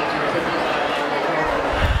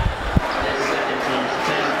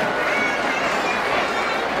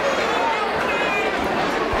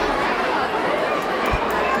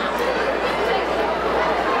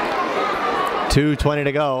 .220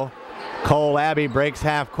 to go. Cole Abbey breaks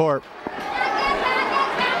half court.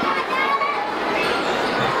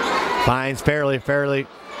 Finds Fairley. Fairley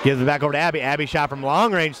gives it back over to Abbey. Abbey shot from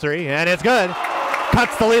long range 3, and it's good.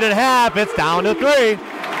 Cuts the lead at half. It's down to 3.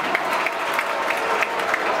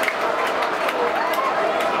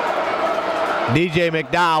 DJ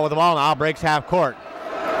McDowell with the ball now, breaks half court.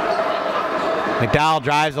 McDowell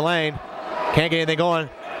drives the lane. Can't get anything going.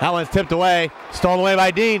 That one's tipped away. Stolen away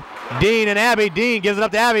by Dean. Dean and Abby. Dean gives it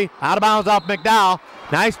up to Abby. Out of bounds off McDowell.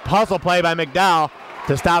 Nice hustle play by McDowell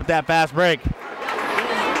to stop that fast break.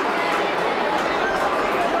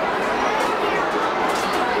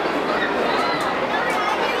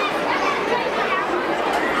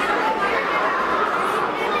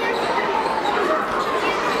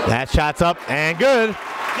 shot's up and good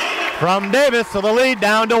from Davis. So the lead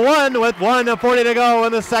down to 1 with 1:40 to go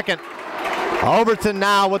in the second. Overton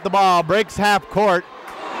now with the ball. Breaks half court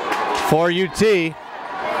for UT.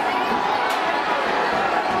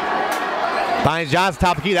 Finds Johnson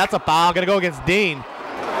top of the key. That's a foul. Going to go against Dean.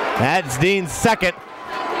 That's Dean's second.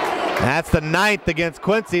 That's the 9th against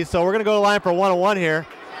Quincy. So we're going to go to the line for 1-on-1 here.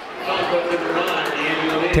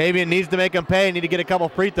 Tavian needs to make him pay. Need to get a couple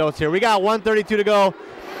free throws here. We got 1:32 to go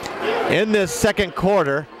in this second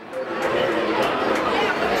quarter.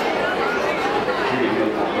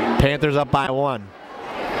 Panthers up by 1.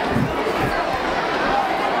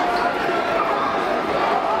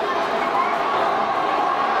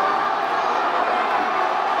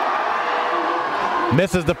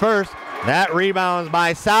 Misses the first. That rebounds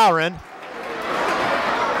by Sauron.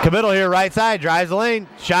 Committal here right side. Drives the lane.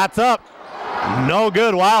 Shots up. No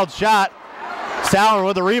good. Wild shot. Sauron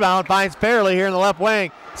with the rebound. Finds Fairley here in the left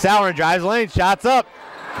wing. Sauron drives the lane. Shots up.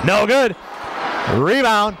 No good.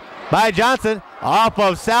 Rebound by Johnson. Off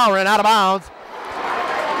of Sauron. Out of bounds.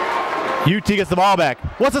 UT gets the ball back.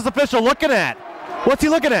 What's this official looking at? What's he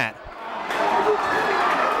looking at?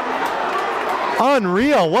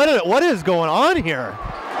 Unreal. What is going on here?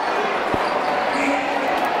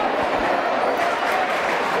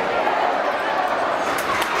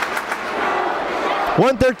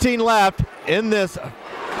 .113 left in this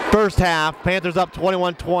first half. Panthers up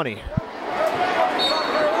 21-20.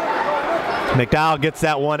 McDowell gets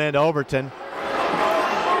that one into Overton.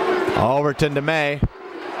 Overton to May.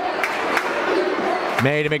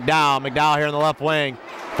 May to McDowell. McDowell here in the left wing.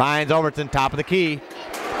 Finds Overton, top of the key.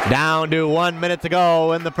 Down to 1 minute to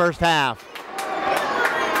go in the first half.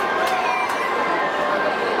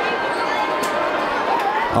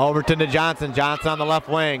 Overton to Johnson. Johnson on the left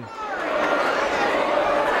wing.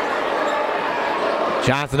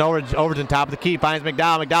 Johnson Overton, top of the key. Finds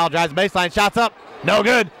McDowell. McDowell drives the baseline. Shots up. No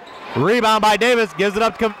good. Rebound by Davis. Gives it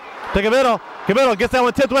up to Committal. Committal gets that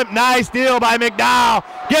one tipped away. Nice steal by McDowell.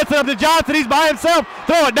 Gets it up to Johnson. He's by himself.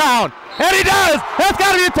 Throw it down. And he does. That's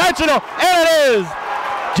got to be intentional. And it is.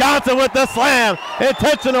 Johnson with the slam.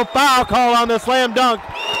 Intentional foul call on the slam dunk.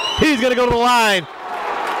 He's going to go to the line.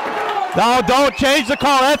 No, don't change the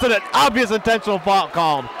call. That's an obvious intentional foul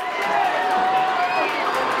called.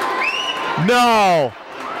 No.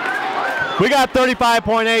 We got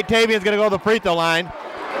 35.8. Tavian's going to go to the free throw line.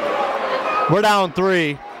 We're down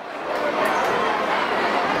 3.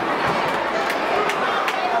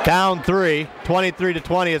 Down 3.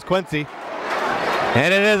 23-20 is Quincy.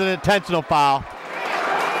 And it is an intentional foul.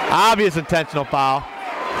 Obvious intentional foul.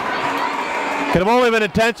 Could have only been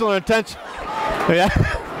intentional or intentional.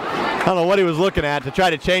 I don't know what he was looking at to try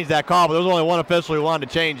to change that call, but there was only one official who wanted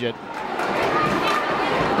to change it.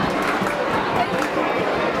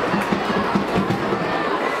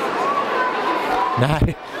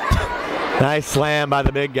 Nice slam by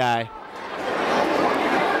the big guy.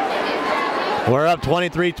 We're up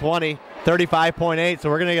 23-20, 35.8, so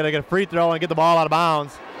we're going to get a free throw and get the ball out of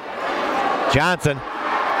bounds. Johnson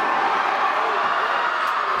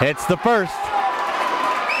hits the first.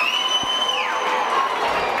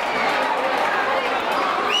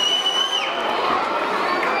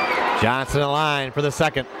 Johnson in line for the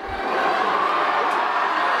second.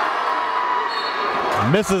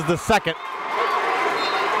 Misses the second.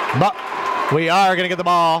 But we are going to get the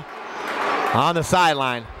ball on the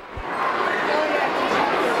sideline.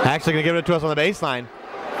 Actually going to give it to us on the baseline.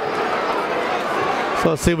 So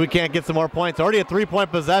let's see if we can't get some more points. Already a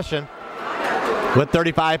 3-point possession with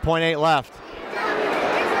 35.8 left.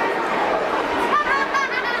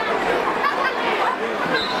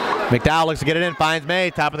 McDowell looks to get it in, finds May,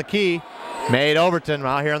 top of the key. May to Overton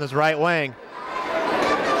out here on this right wing.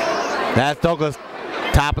 That's Douglas,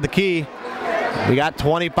 top of the key. We got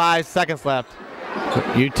 25 seconds left.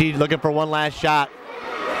 UT looking for one last shot.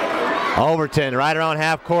 Overton right around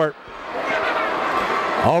half court.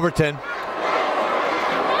 Overton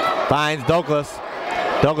finds Douglas.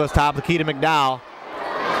 Douglas top of the key to McDowell.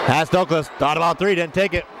 That's Douglas. Thought about 3, didn't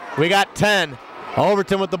take it. We got 10.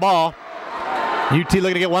 Overton with the ball. UT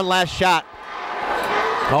looking to get one last shot.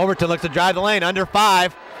 Overton looks to drive the lane. Under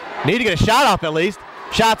 5. Need to get a shot off at least.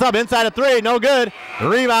 Shots up inside of 3. No good.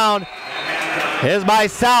 Rebound is by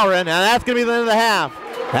Sauron, and that's going to be the end of the half.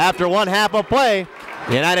 After one half of play,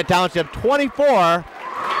 United Township 24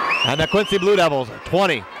 and the Quincy Blue Devils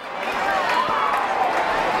 20.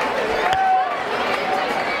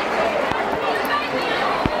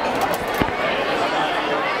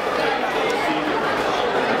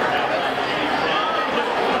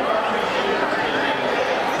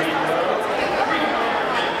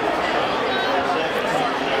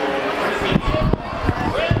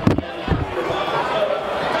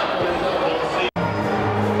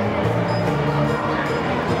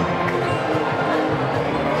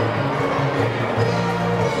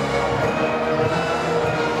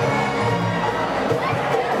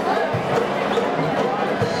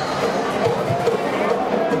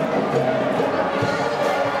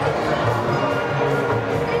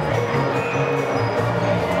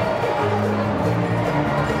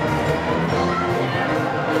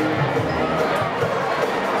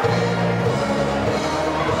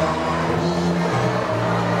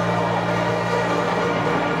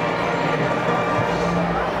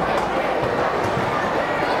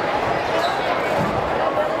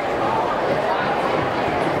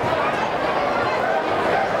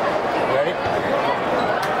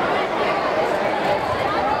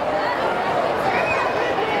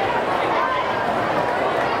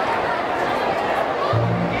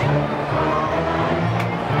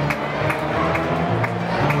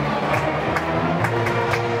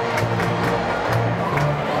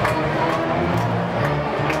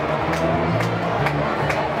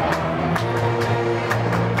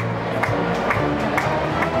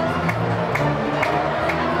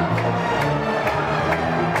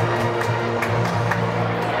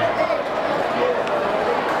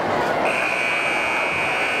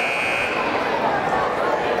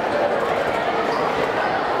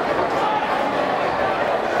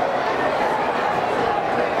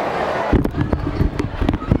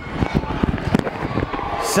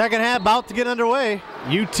 Second half about to get underway.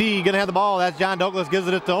 UT gonna have the ball. That's John Douglas, gives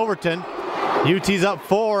it to Overton. UT's up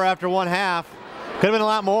 4 after one half. Could have been a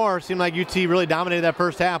lot more. Seemed like UT really dominated that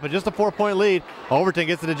first half, but just a 4-point lead. Overton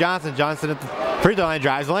gets it to Johnson. Johnson at the free throw line,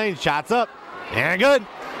 drives the lane, shots up, and good.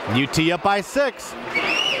 UT up by 6.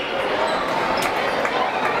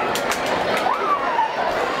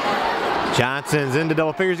 Johnson's into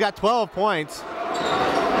double figures. He's got 12 points.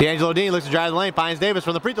 D'Angelo Dean looks to drive the lane, finds Davis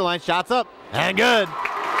from the free throw line, shots up, and good.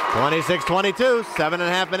 26-22,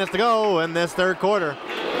 7.5 minutes to go in this third quarter.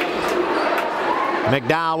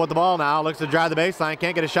 McDowell with the ball now, looks to drive the baseline,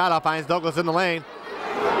 can't get a shot off, finds Douglas in the lane.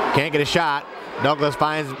 Can't get a shot. Douglas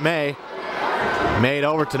finds May. May to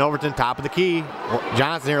Overton. Overton top of the key.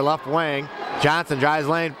 Johnson here left wing. Johnson drives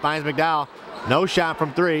lane, finds McDowell. No shot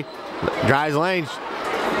from 3. Drives lane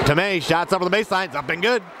to May. Shots up on the baseline. It's up and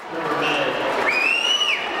good.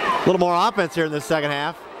 A little more offense here in this second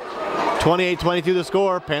half. 28-22 the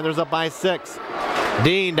score. Panthers up by 6.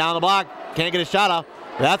 Dean down the block. Can't get a shot off.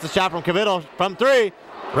 That's a shot from Cavitto from 3.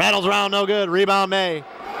 Rattles around, no good. Rebound May.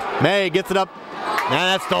 May gets it up. And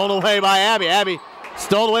that's stolen away by Abby. Abby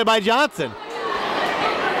stolen away by Johnson.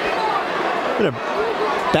 Been a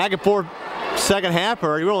back and forth second half.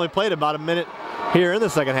 Or you only played about a minute here in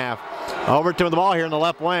the second half. Overton with the ball here in the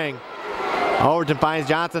left wing. Overton finds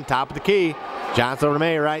Johnson, top of the key. Johnson over to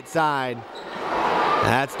May, right side.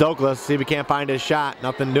 That's Douglas. See if he can't find his shot.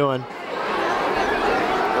 Nothing doing.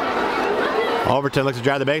 Overton looks to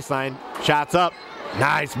drive the baseline. Shots up.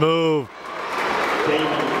 Nice move.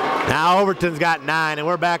 Now Overton's got 9, and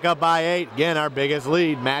we're back up by 8. Again, our biggest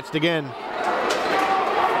lead. Matched again.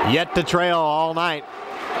 Yet to trail all night.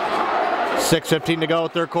 6:15 to go,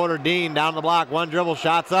 third quarter. Dean down the block. One dribble,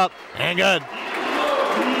 shots up, and good.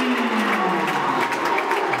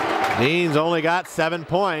 Dean's only got 7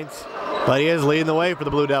 points, but he is leading the way for the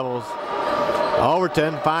Blue Devils.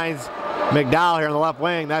 Overton finds McDowell here on the left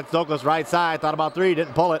wing. That's Douglas right side. Thought about 3,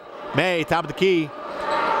 didn't pull it. May, top of the key.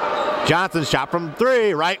 Johnson shot from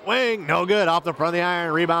 3, right wing. No good, off the front of the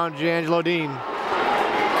iron. Rebound, D'Angelo Dean.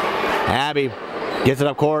 Abby gets it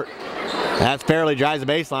up court. That's Fairley, drives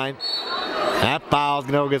the baseline. That foul's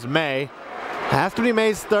going to go against May. Has to be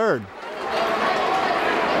May's 3rd.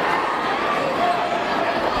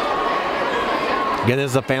 Again,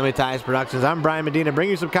 this is a Family Ties Productions. I'm Brian Medina,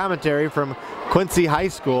 bringing you some commentary from Quincy High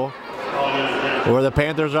School, where the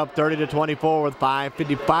Panthers are up 30-24 with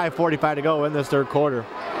 5:45 to go in this third quarter.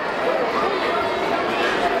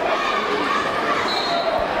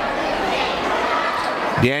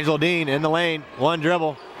 D'Angelo Dean in the lane, one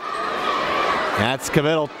dribble. That's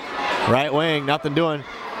Cavitto, right wing, nothing doing.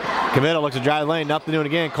 Cavitto looks to drive the lane, nothing doing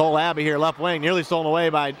again. Cole Abbey here, left wing, nearly stolen away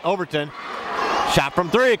by Overton. Shot from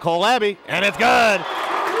 3, Cole Abbey, and it's good.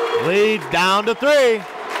 Leads down to 3.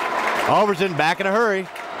 Overton back in a hurry,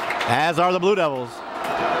 as are the Blue Devils.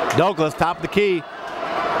 Douglas, top of the key,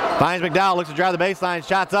 finds McDowell, looks to drive the baseline,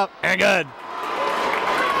 shots up, and good.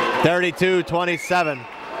 32-27,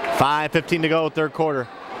 5:15 to go, third quarter.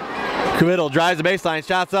 Cavitto drives the baseline,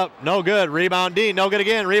 shots up, no good. Rebound Dean, no good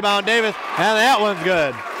again. Rebound Davis, and that one's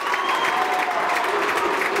good.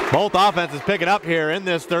 Both offenses picking up here in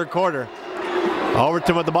this third quarter.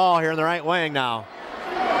 Overton with the ball here in the right wing now.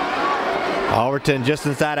 Overton just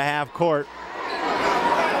inside of half court.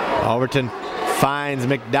 Overton finds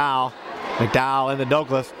McDowell. McDowell into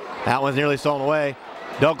Douglas. That one's nearly stolen away.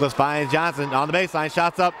 Douglas finds Johnson on the baseline.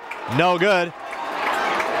 Shots up. No good.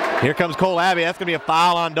 Here comes Cole Abbey. That's going to be a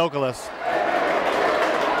foul on Douglas.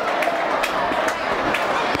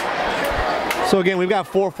 So again, we've got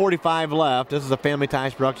 4:45 left. This is a Family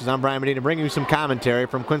Ties Productions. I'm Brian Medina, bringing you some commentary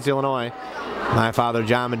from Quincy, Illinois. My father,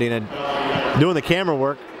 John Medina, doing the camera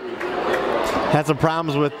work. Had some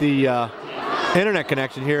problems with the internet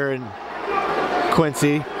connection here in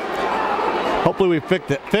Quincy. Hopefully we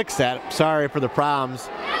fixed that. Sorry for the problems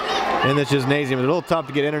in this gymnasium. It's a little tough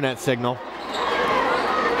to get internet signal.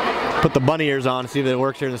 Put the bunny ears on to see if it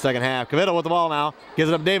works here in the second half. Cavitto with the ball now. Gives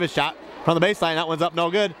it up Davis. Shot from the baseline. That one's up, no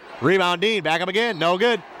good. Rebound Dean. Back up again. No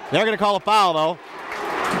good. They're going to call a foul, though.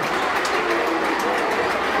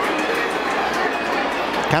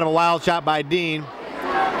 Kind of a wild shot by Dean.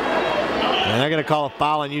 And they're going to call a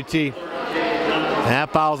foul on UT. And that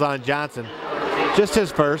foul's on Johnson. Just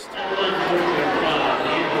his first.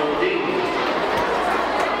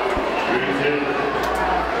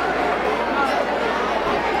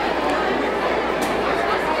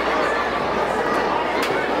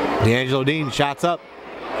 D'Angelo Dean shots up.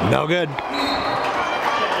 No good.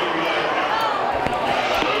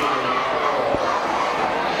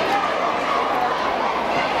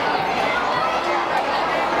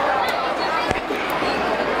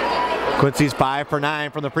 Quincy's 5 for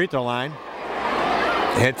 9 from the free throw line.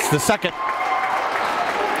 Hits the second.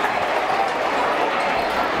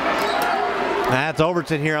 That's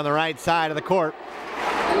Overton here on the right side of the court.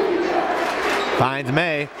 Finds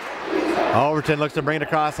May. Overton looks to bring it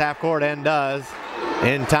across half court and does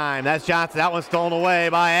in time. That's Johnson. That one's stolen away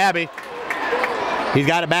by Abbey. He's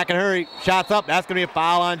got it back in a hurry. Shots up. That's going to be a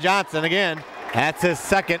foul on Johnson again. That's his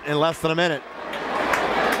second in less than a minute.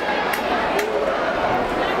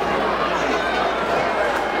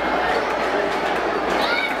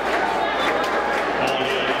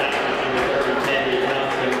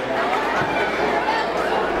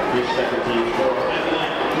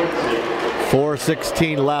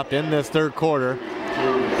 .4:16 left in this third quarter.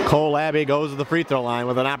 Cole Abbey goes to the free throw line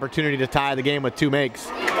with an opportunity to tie the game with 2 makes.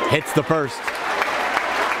 Hits the first.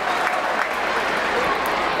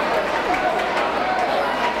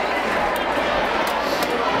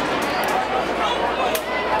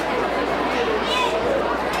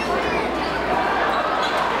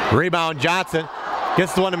 Rebound Johnson.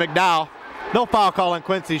 Gets the one to McDowell. No foul call on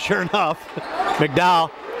Quincy, sure enough.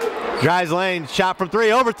 McDowell drives lane. Shot from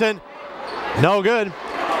 3. Overton. No good.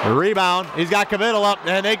 Rebound. He's got Kvittel up,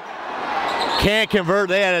 and they can't convert.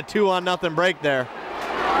 They had a 2-0 break there.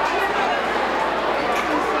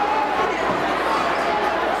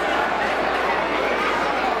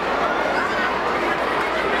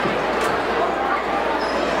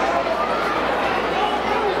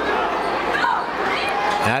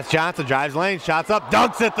 That's Johnson, drives lane, shots up,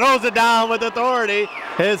 dunks it, throws it down with authority.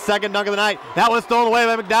 His second dunk of the night. That was stolen away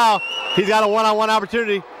by McDowell. He's got a one-on-one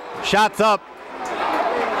opportunity. Shots up.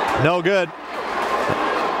 No good.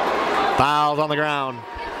 Fouls on the ground.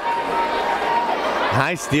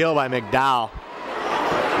 Nice steal by McDowell.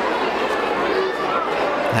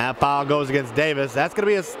 That foul goes against Davis. That's going to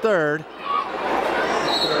be his third.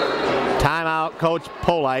 Timeout, Coach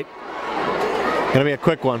Polite. Going to be a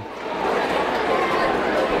quick one.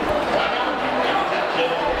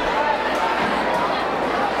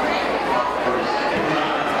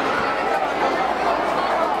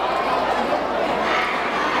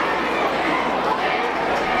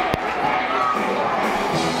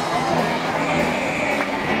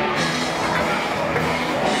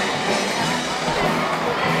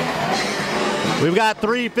 We've got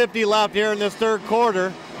 3:50 left here in this third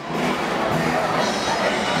quarter.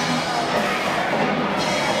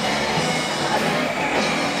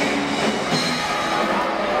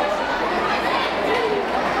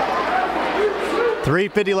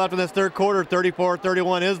 .350 left in this third quarter.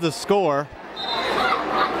 34-31 is the score.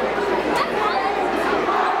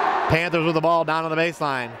 Panthers with the ball down on the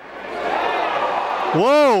baseline.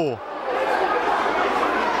 Whoa!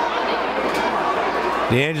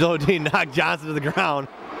 D'Angelo D knocked Johnson to the ground.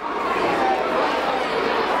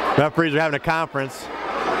 Referees are having a conference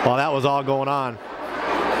while that was all going on.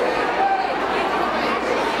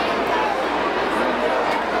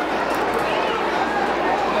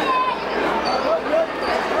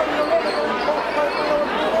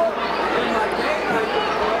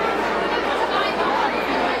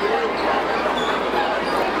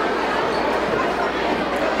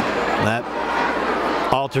 That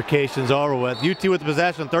altercation's over with. U.T. with the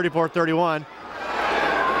possession, 34-31.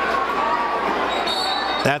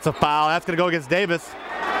 That's a foul. That's going to go against Davis.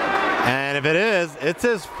 And if it is, it's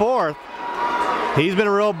his fourth. He's been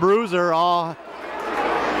a real bruiser all.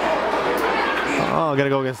 Oh, got to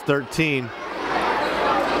go against 13.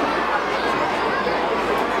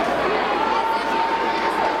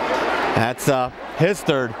 That's his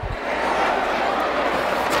third.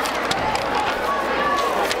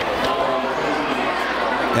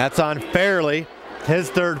 That's on Fairley, his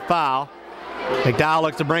third foul. McDowell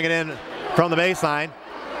looks to bring it in from the baseline.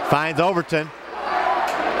 Finds Overton.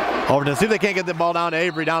 Overton, see if they can't get the ball down to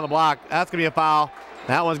Avery down the block. That's going to be a foul.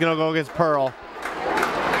 That one's going to go against Pearl.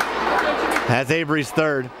 That's Avery's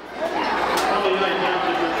third.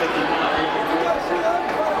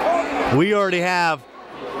 We already have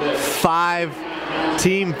 5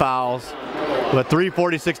 team fouls with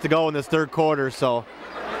 3:46 to go in this third quarter, so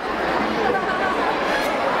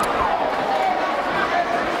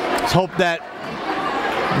let's hope that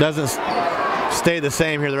doesn't stay the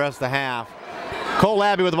same here the rest of the half. Cole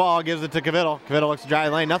Abbey with the ball, gives it to Kvittel. Kvittel looks to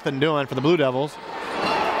drive lane, nothing doing for the Blue Devils.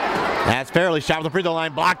 That's Fairley, shot with the free throw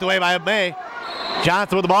line, blocked away by May.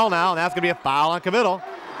 Johnson with the ball now, and that's going to be a foul on Kvittel.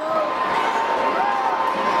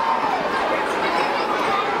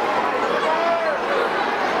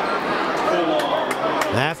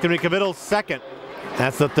 That's going to be Kvittel's second.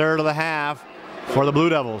 That's the third of the half for the Blue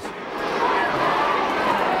Devils.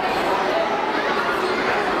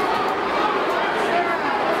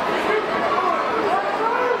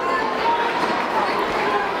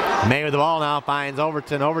 May with the ball now, finds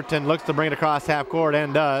Overton. Overton looks to bring it across half court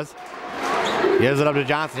and does. Gives it up to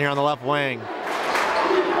Johnson here on the left wing.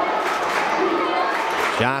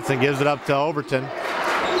 Johnson gives it up to Overton.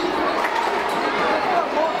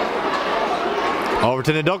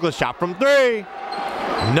 Overton and Douglas, shot from 3.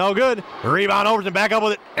 No good. Rebound, Overton back up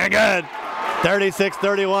with it, and good.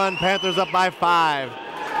 36-31, Panthers up by 5.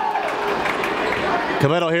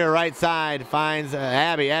 Committal here right side, finds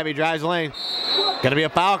Abby. Abby drives the lane. Gonna be a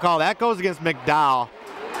foul call. That goes against McDowell.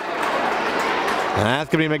 And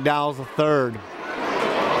that's gonna be McDowell's third.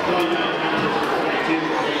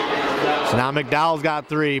 So now McDowell's got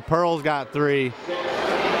 3, Pearl's got 3,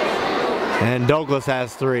 and Douglas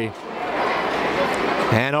has 3.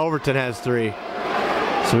 And Overton has 3.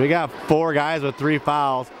 So we got 4 guys with 3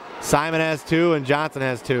 fouls. Simon has 2 and Johnson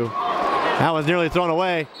has 2. That was nearly thrown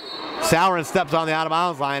away. Sauron steps on the out of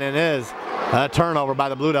bounds line and is a turnover by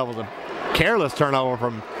the Blue Devils. A careless turnover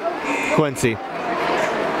from Quincy.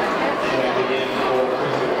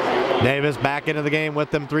 Davis back into the game with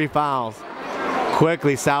them 3 fouls.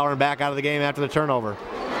 Quickly Sauron back out of the game after the turnover.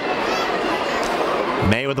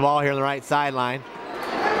 May with the ball here on the right sideline.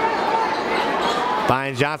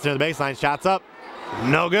 Finds Johnson at the baseline, shots up.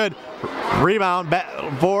 No good. Rebound back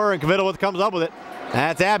for, and Kvittel comes up with it.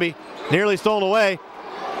 That's Abbey. Nearly stolen away.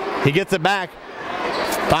 He gets it back.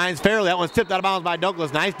 Finds Fairley. That one's tipped out of bounds by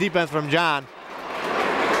Douglas. Nice defense from John.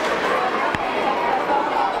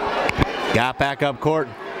 Got back up court.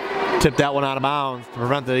 Tipped that one out of bounds to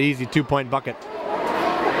prevent the easy 2-point bucket.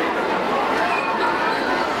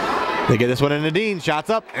 They get this one into Dean. Shots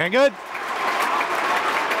up and good.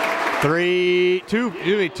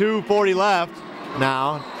 2:40 left.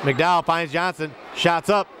 Now McDowell finds Johnson. Shots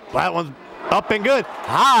up. That one's up and good.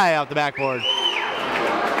 High out the backboard.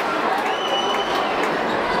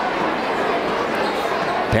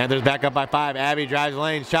 Panthers back up by 5. Abbey drives the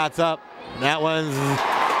lane. Shots up. That one's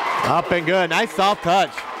up and good. Nice soft touch.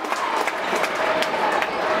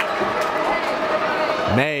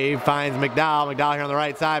 May finds McDowell. McDowell here on the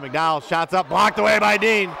right side. McDowell shots up. Blocked away by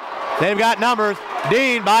Dean. They've got numbers.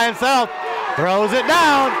 Dean by himself throws it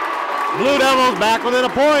down. Blue Devils back within a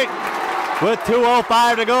point with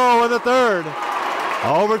 2:05 to go in the third.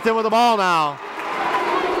 Overton with the ball now.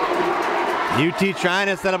 UT trying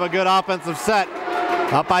to set up a good offensive set.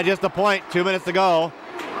 Up by just a point, 2 minutes to go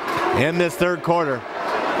in this third quarter.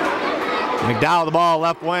 McDowell the ball,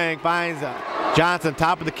 left wing, finds Johnson,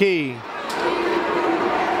 top of the key.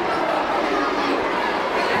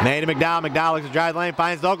 May to McDowell. McDowell looks to drive the lane,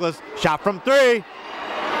 finds Douglas. Shot from 3.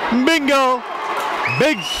 Bingo!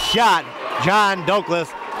 Big shot. John Douglas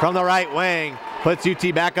from the right wing. Puts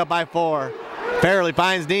UT back up by 4. Fairley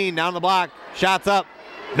finds Dean down the block. Shots up.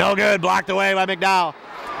 No good. Blocked away by McDowell.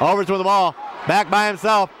 Overton with the ball. Back by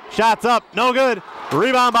himself. Shots up. No good.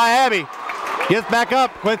 Rebound by Abbey. Gets back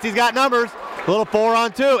up. Quincy's got numbers. A little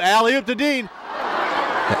 4-on-2. Alley-oop to Dean.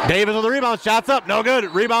 Davis with the rebound. Shots up. No good.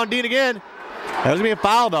 Rebound Dean again. That was going to be a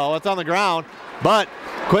foul, though. It's on the ground. But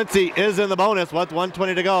Quincy is in the bonus with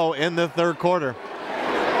 1:20 to go in the third quarter.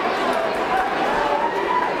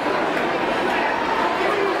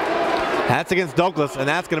 That's against Douglas, and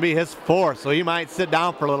that's going to be his 4th, so he might sit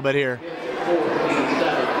down for a little bit here.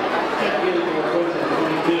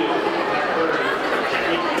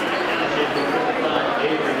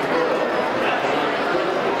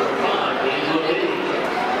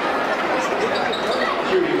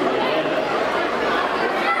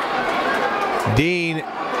 Dean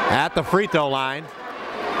at the free throw line.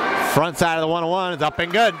 Front side of the 101 is up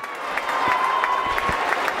and good.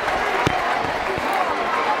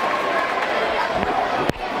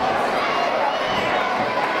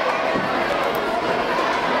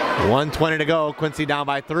 .120 to go. Quincy down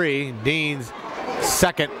by 3. Dean's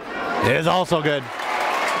second is also good.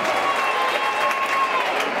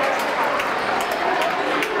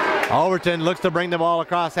 Overton looks to bring the ball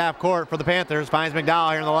across half court for the Panthers. Finds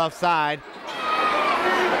McDowell here on the left side.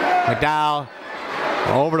 McDowell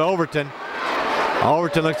over to Overton.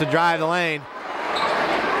 Overton looks to drive the lane.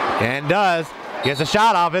 And does. Gets a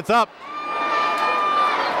shot off. It's up.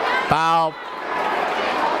 Foul.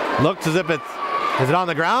 Looks as if it's... Is it on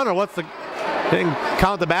the ground or what's the... Didn't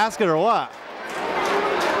count the basket or what?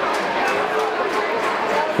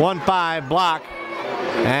 1-5 block.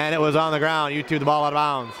 And it was on the ground. U.T.H.S the ball out of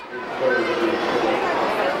bounds.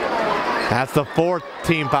 That's the 4th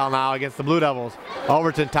team foul now against the Blue Devils.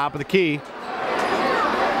 Overton top of the key.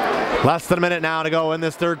 Less than a minute now to go in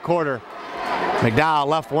this third quarter. McDowell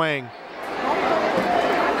left wing.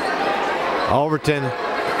 Overton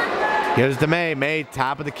gives to May. May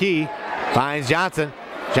top of the key. Finds Johnson.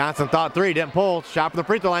 Johnson thought 3, didn't pull. Shot from the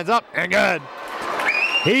free throw line's up and good.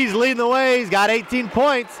 He's leading the way. He's got 18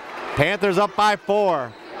 points. Panthers up by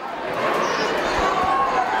 4.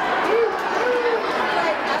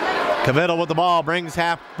 Cavittle with the ball, breaks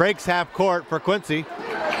half court for Quincy.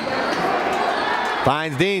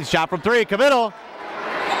 Finds Dean, shot from 3. Cavittle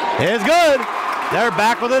is good. They're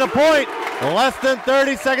back within a point. Less than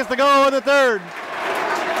 30 seconds to go in the third.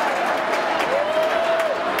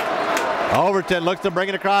 Overton looks to bring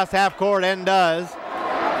it across half court and does.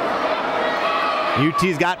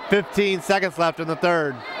 UT's got 15 seconds left in the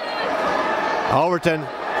third. Overton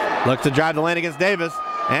looks to drive the lane against Davis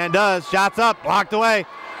and does. Shots up, blocked away.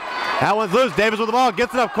 That one's loose. Davis with the ball,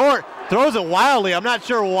 gets it up court, throws it wildly. I'm not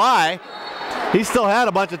sure why. He still had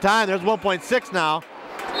a bunch of time. There's 1.6 now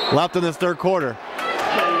left in this third quarter.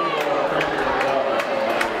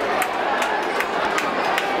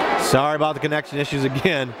 Sorry about the connection issues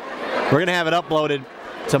again. We're going to have it uploaded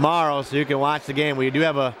tomorrow so you can watch the game. We do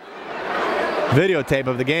have a videotape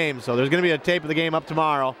of the game, so there's going to be a tape of the game up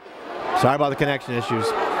tomorrow. Sorry about the connection issues.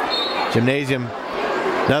 Gymnasium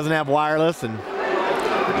doesn't have wireless and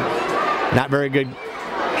not very good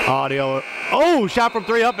audio. Oh, shot from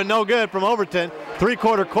 3 up and no good from Overton.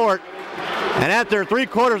 3-quarter court. And after 3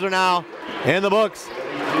 quarters are now in the books.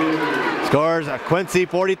 Scores Quincy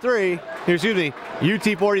 43. Excuse me,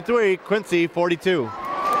 UT 43, Quincy 42.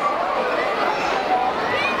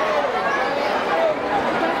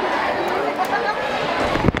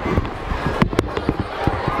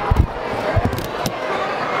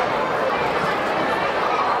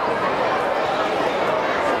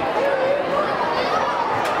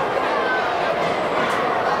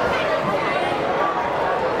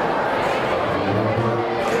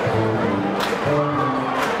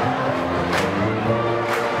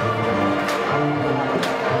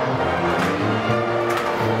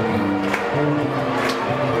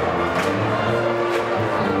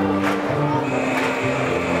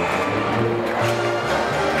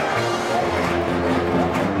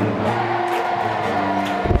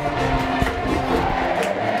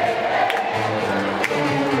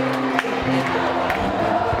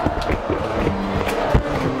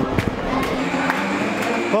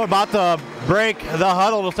 About to break the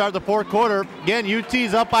huddle to start the fourth quarter. Again,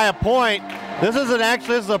 UT's up by a point. This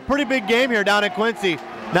is a pretty big game here down at Quincy.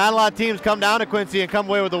 Not a lot of teams come down to Quincy and come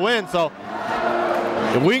away with a win. So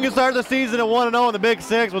if we can start the season at 1-0 in the Big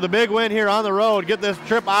Six with a big win here on the road, get this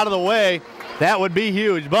trip out of the way, that would be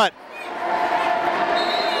huge. But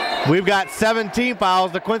we've got 17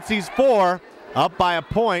 fouls to Quincy's 4, up by a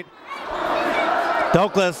point.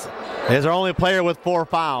 Douglas is our only player with 4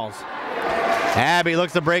 fouls. Abbey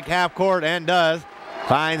looks to break half court and does.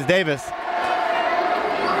 Finds Davis.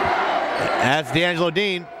 That's D'Angelo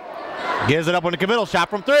Dean. Gives it up on the Cavittle. Shot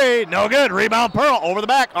from 3. No good. Rebound Pearl over the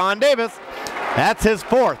back on Davis. That's his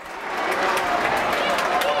 4th.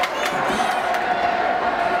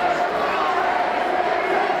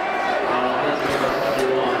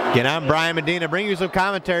 Again, I'm Brian Medina, bringing you some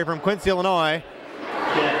commentary from Quincy, Illinois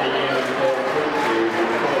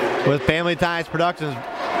with Family Ties Productions.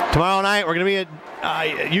 Tomorrow night, we're going to be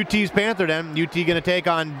at UT's Panther Den. UT going to take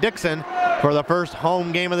on Dixon for the first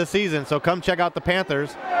home game of the season. So come check out the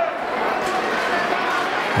Panthers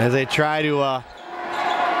as they try to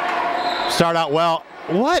start out well.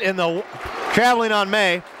 What in the traveling on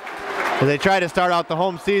May as they try to start out the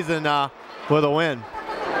home season with a win.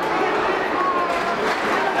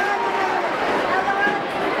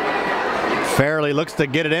 Fairley looks to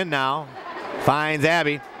get it in now. Finds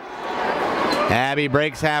Abbey. Abbey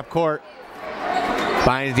breaks half court.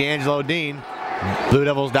 Finds D'Angelo Dean. Blue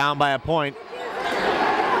Devils down by a point.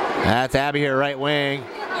 That's Abbey here, right wing.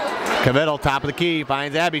 Cavittle, top of the key.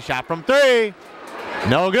 Finds Abbey. Shot from 3.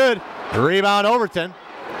 No good. Rebound Overton.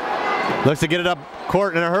 Looks to get it up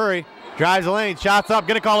court in a hurry. Drives the lane. Shots up.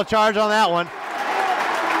 Gonna call a charge on that one.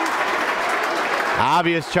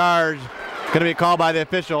 Obvious charge. Gonna be called by the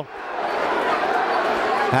official.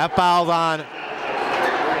 That foul's on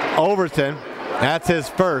Overton. That's his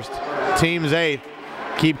 1st. Team's 8th.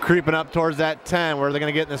 Keep creeping up towards that 10 where they're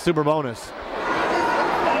going to get in the super bonus.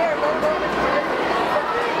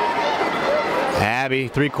 Abbey,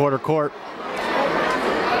 3-quarter court.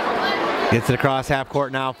 Gets it across half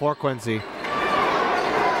court now for Quincy.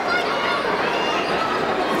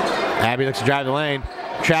 Abbey looks to drive the lane.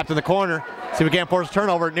 Trapped in the corner. See if we can't force a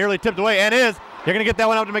turnover. Nearly tipped away and is. You're going to get that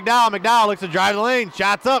one out to McDowell. McDowell looks to drive the lane.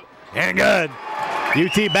 Shots up and good.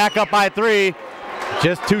 UT back up by 3.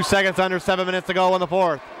 Just 2 seconds under 7 minutes to go in the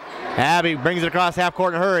 4th. Abbey brings it across half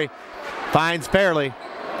court in a hurry. Finds Fairley.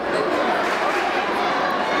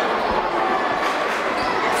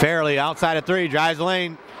 Fairley outside of 3, drives the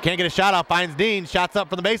lane. can't get a shot off, finds Dean, shots up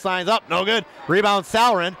from the baseline, up, no good. Rebound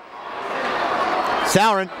Sauron.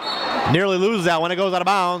 Sauron nearly loses that when it goes out of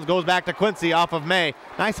bounds, goes back to Quincy off of May.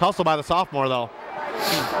 Nice hustle by the sophomore though.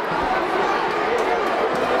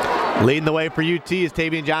 Leading the way for UT is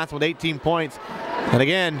Tavian Johnson with 18 points. And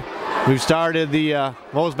again, we've started the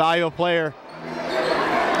most valuable player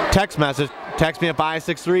text message. Text me at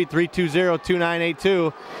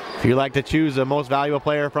 563-320-2982 if you'd like to choose the most valuable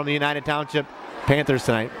player from the United Township Panthers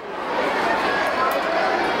tonight.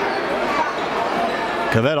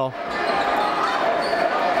 Cavittle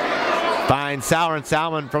finds Sauron.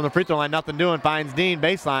 Salmon from the free throw line, nothing doing. Finds Dean,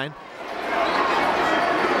 baseline.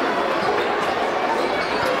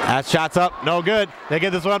 That shot's up, no good. They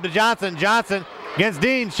get this one up to Johnson. Johnson against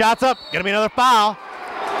Dean, shots up. Gonna be another foul.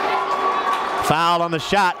 Foul on the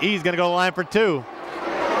shot. He's gonna go to the line for 2.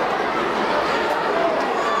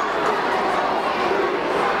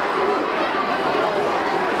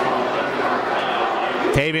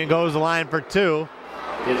 Tavian goes to the line for 2.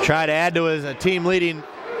 Try to add to his team leading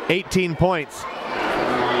 18 points.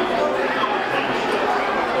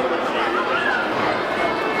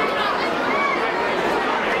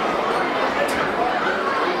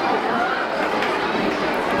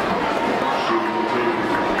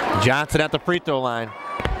 Johnson at the free throw line.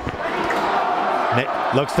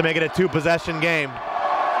 Looks to make it a 2-possession game.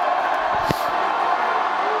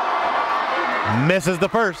 Misses the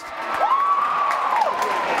first.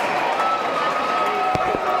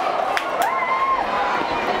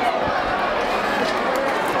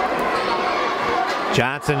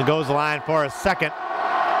 Johnson goes the line for a second.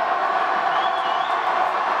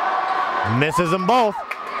 Misses them both.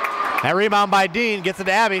 That rebound by Dean gets it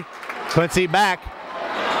to Abby. Quincy back.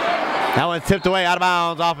 That one's tipped away out of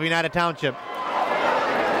bounds off of United Township.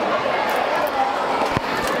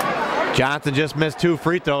 Johnson just missed 2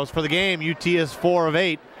 free throws for the game. UT is 4 of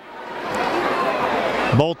 8.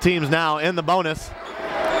 Both teams now in the bonus.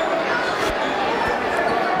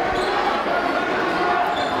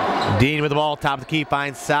 Dean with the ball, top of the key,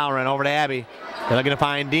 finds Sauron over to Abby. They're looking to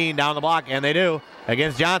find Dean down the block, and they do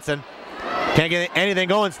against Johnson. Can't get anything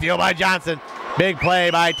going. Steal by Johnson. Big play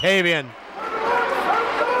by Tavian.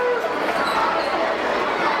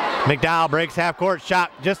 McDowell breaks half court,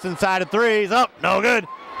 shot just inside of 3s, up, no good.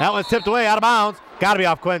 That one's tipped away, out of bounds. Got to be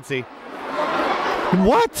off Quincy.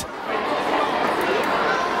 What?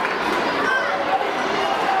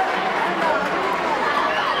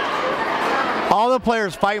 All the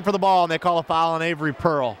players fighting for the ball, and they call a foul on Avery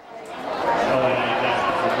Pearl.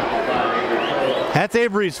 That's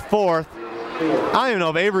Avery's 4th. I don't even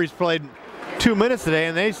know if Avery's played 2 minutes today,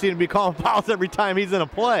 and they seem to be calling fouls every time he's in a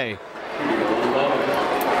play.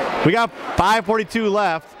 We got 5:42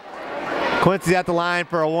 left. Quincy's at the line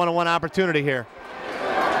for a 1-on-1 opportunity here.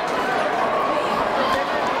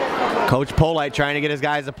 Coach Polite trying to get his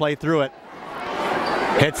guys to play through it.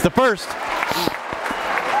 Hits the first.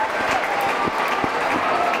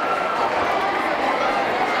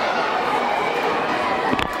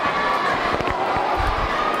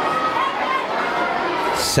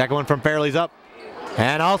 Second one from Fairley's up.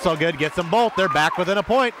 And also good, gets them both. They're back within a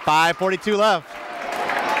point. 5:42 left.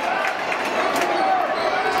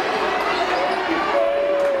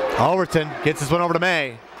 Overton gets this one over to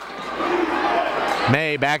May.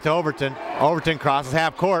 May back to Overton. Overton crosses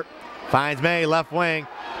half court. Finds May, left wing.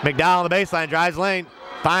 McDowell on the baseline, drives lane.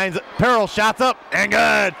 Finds Pearl, shots up, and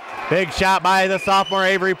good. Big shot by the sophomore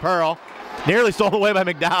Avery Pearl. Nearly stolen away by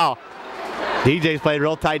McDowell. DJ's played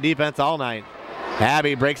real tight defense all night.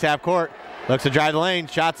 Abby breaks half court. Looks to drive the lane,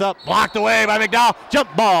 shots up, blocked away by McDowell.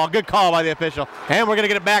 Jump ball, good call by the official. And we're gonna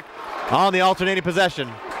get it back on the alternating possession.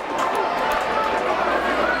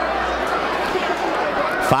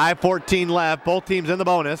 5:14 left, both teams in the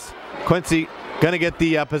bonus. Quincy gonna get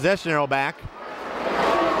the possession arrow back.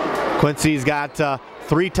 Quincy's got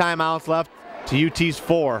 3 timeouts left to UT's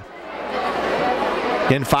 4.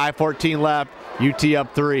 In 5:14 left, UT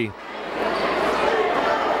up 3.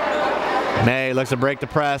 May looks to break the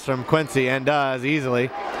press from Quincy and does easily.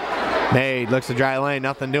 May looks to dry lane,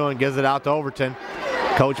 nothing doing, gives it out to Overton.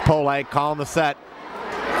 Coach Polite calling the set.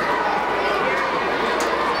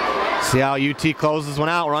 See how UT closes one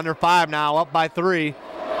out. We're under 5 now, up by 3.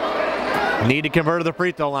 Need to convert to the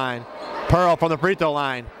free throw line. Pearl from the free throw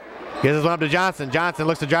line. Gives this one up to Johnson. Johnson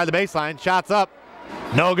looks to drive the baseline. Shots up.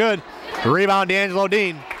 No good. Rebound, D'Angelo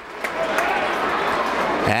Dean.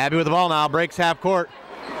 Abby with the ball now. Breaks half court.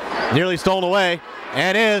 Nearly stolen away.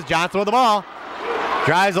 And is Johnson with the ball.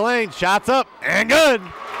 Drives the lane. Shots up. And good.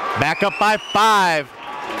 Back up by 5.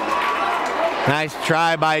 Nice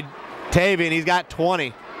try by Tavian. He's got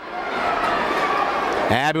 20.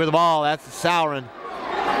 Abby with the ball. That's Sauron.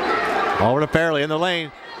 Over to Fairley in the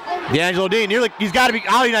lane. D'Angelo Dean, he's got to be,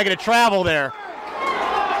 how are you not going to travel there?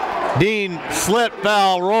 Dean slipped,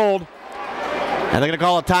 fell, rolled. And they're going to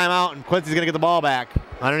call a timeout, and Quincy's going to get the ball back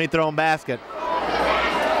underneath their own basket.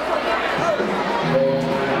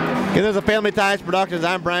 This is a Family Ties Productions.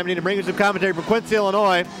 I'm Brian Medina, bringing you some commentary for Quincy,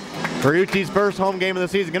 Illinois, for UT's first home game of the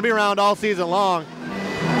season. Going to be around all season long,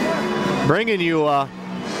 bringing you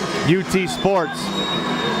UT Sports.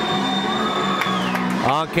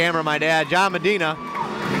 On camera, my dad, John Medina.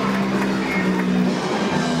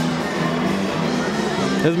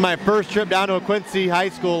 This is my first trip down to a Quincy High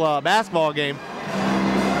School basketball game.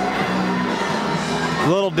 A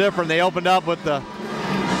little different. They opened up with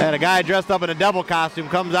had a guy dressed up in a devil costume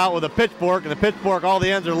comes out with a pitchfork, and the pitchfork, all the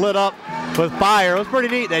ends are lit up with fire. It was pretty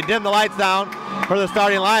neat. They dimmed the lights down for the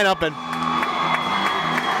starting lineup, and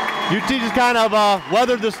UT just kind of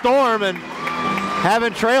weathered the storm and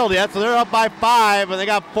haven't trailed yet, so they're up by 5, and they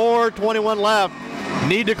got 4:21 left.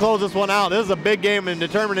 Need to close this one out. This is a big game in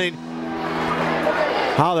determining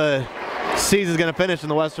how the season's going to finish in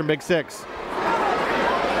the Western Big Six.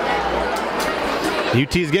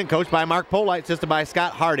 UT's getting coached by Mark Polite, assisted by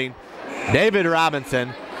Scott Harding, David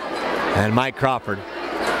Robinson, and Mike Crawford.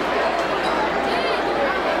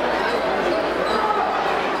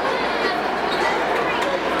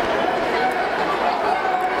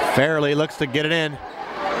 Fairley looks to get it in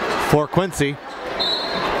for Quincy.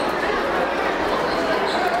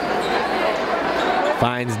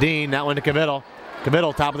 Finds Dean, that one to Cavittle.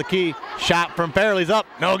 Cavittle, top of the key. Shot from Fairley's up,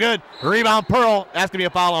 no good. Rebound Pearl, that's gonna be a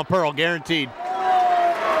foul on Pearl, guaranteed.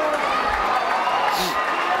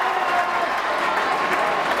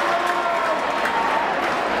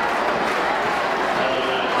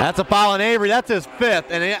 That's a foul on Avery, that's his 5th,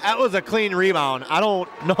 and that was a clean rebound. I don't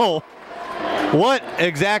know what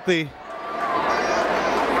exactly.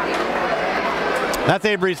 That's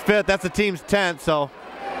Avery's 5th. That's the team's 10th. So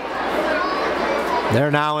they're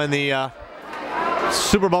now in the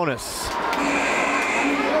super bonus.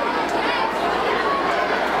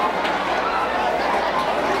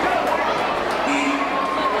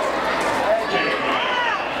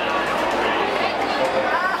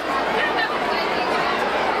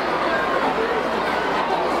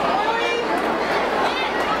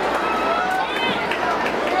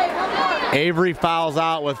 Avery fouls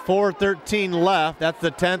out with 4:13 left. That's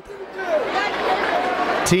the 10th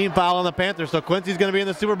team foul on the Panthers. So Quincy's going to be in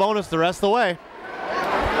the super bonus the rest of the way.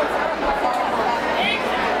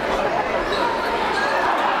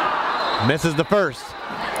 Misses the first.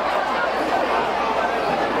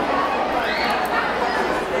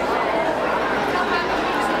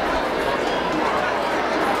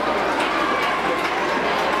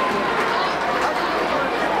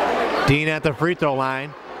 Dean at the free throw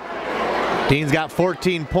line. Dean's got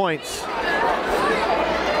 14 points.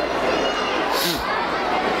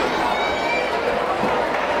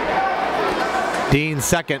 Dean's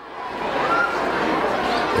second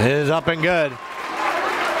is up and good.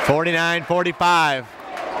 49-45.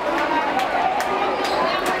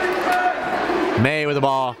 May with the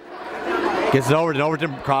ball. Gets it over to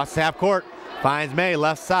Overton, crosses half court. Finds May,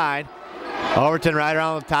 left side. Overton right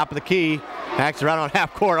around the top of the key. Actually right on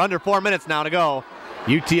half court. Under 4 minutes now to go.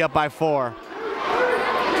 UT up by 4.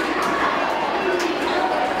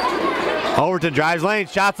 Overton drives lane,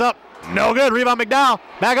 shots up, no good. Rebound McDowell,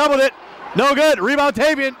 back up with it, no good. Rebound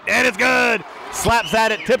Tavian, and it's good. Slaps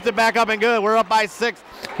at it, tips it back up and good. We're up by 6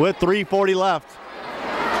 with 3:40 left.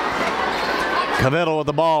 Cavittle with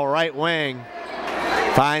the ball, right wing.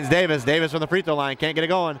 Finds Davis. Davis from the free throw line, can't get it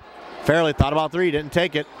going. Fairley thought about 3, didn't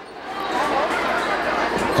take it.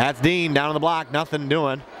 That's Dean down on the block, nothing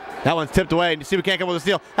doing. That one's tipped away, and you see we can't come with a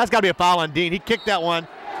steal. That's got to be a foul on Dean. He kicked that one,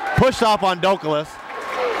 pushed off on Douglas.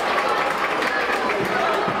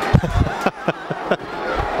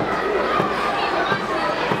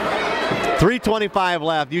 .325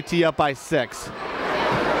 left, UT up by 6.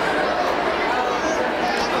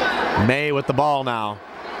 May with the ball now.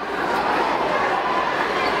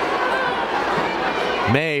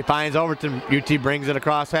 May finds Overton. UT brings it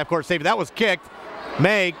across half court safety. That was kicked.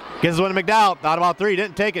 May gives it one to McDowell. Thought about 3,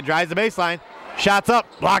 didn't take it. Drives the baseline. Shots up,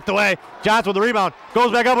 blocked away. Johnson with the rebound.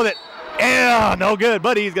 Goes back up with it. Yeah, no good,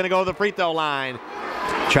 but he's going to go to the free throw line.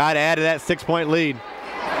 Try to add to that 6-point lead.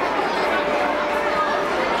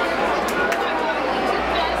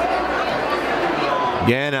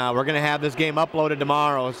 Again, we're going to have this game uploaded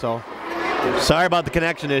tomorrow, so sorry about the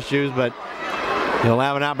connection issues, but you'll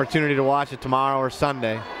have an opportunity to watch it tomorrow or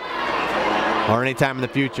Sunday or anytime in the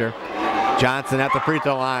future. Johnson at the free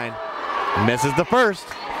throw line. Misses the first.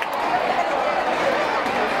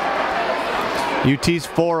 UT's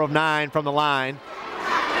 4 of 9 from the line.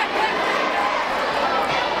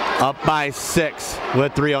 Up by 6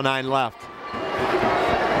 with 3:09 left.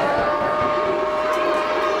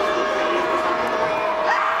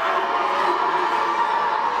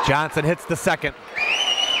 Johnson hits the second.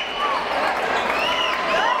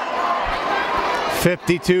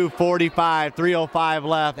 52-45, 3:05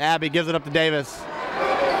 left. Abby gives it up to Davis.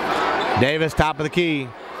 Davis, top of the key.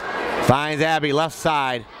 Finds Abby, left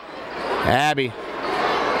side. Abby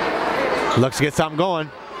looks to get something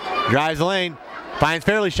going. Drives the lane. Finds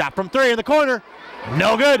Fairley, shot from 3 in the corner.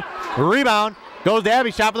 No good. Rebound. Goes to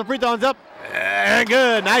Abby, shot for the free throw, ends up. And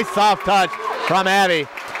good. Nice soft touch from Abby.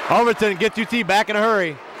 Overton gets UT back in a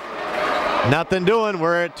hurry. Nothing doing.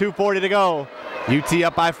 We're at 2:40 to go. UT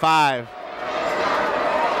up by 5.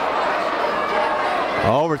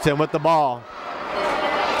 Overton with the ball.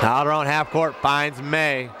 Out around half court, finds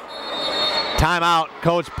May. Timeout,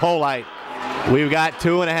 Coach Polite. We've got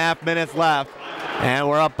 2.5 minutes left, and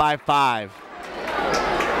we're up by 5.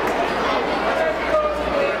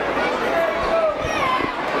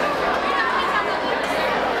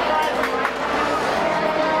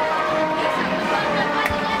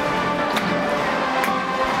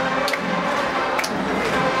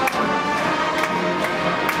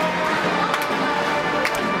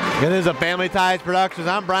 This is a Family Ties Productions.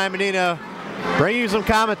 I'm Brian Medina, bringing you some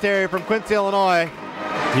commentary from Quincy, Illinois.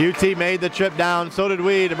 UT made the trip down, so did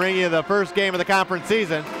we, to bring you the first game of the conference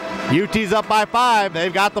season. UT's up by 5.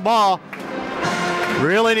 They've got the ball.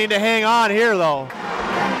 Really need to hang on here, though.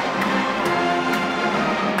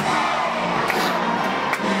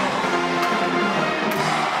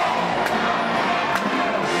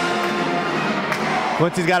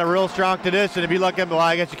 Quincy's got a real strong tradition. If you look up, well,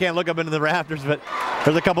 I guess you can't look up into the rafters, but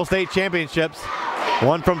there's a couple state championships.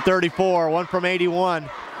 One from 34, one from 81.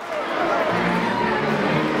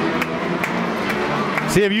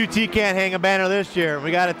 See if UT can't hang a banner this year. We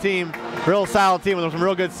got a team, real solid team with some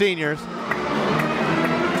real good seniors.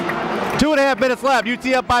 2.5 minutes left.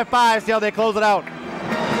 UT up by 5. See how they close it out.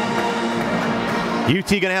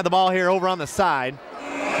 UT gonna have the ball here over on the side.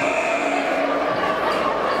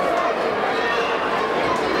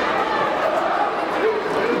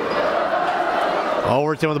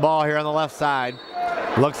 Overton with the ball here on the left side.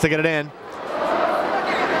 Looks to get it in.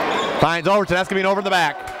 Finds Overton. That's going to be an over in the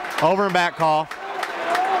back. Over and back call.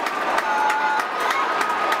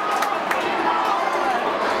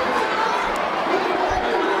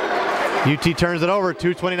 UT turns it over.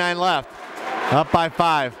 2:29 left. Up by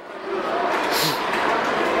 5.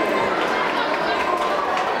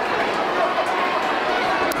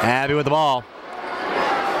 Abby with the ball.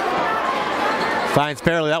 Finds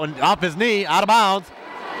Fairley. That one off his knee, out of bounds.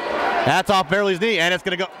 That's off Fairley's knee, and it's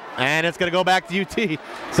gonna go back to UT.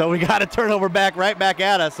 So we got a turnover right back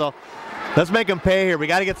at us. So let's make them pay here. We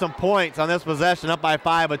got to get some points on this possession. Up by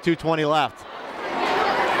 5 with 2:20 left.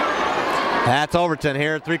 That's Overton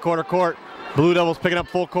here, 3/4 court. Blue Devils picking up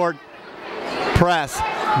full court press.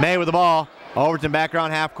 May with the ball. Overton back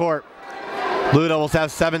around half court. Blue Devils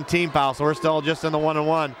have 17 fouls, so we're still just in the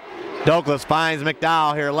 1-on-1. Douglas finds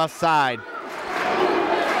McDowell here, left side.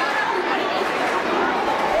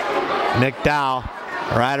 McDowell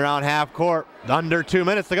right around half court. Under 2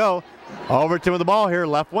 minutes to go. Overton with the ball here,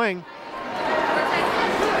 left wing.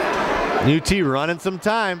 UT running some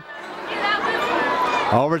time.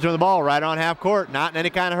 Overton with the ball right around half court. Not in any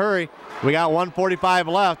kind of hurry. We got 1:45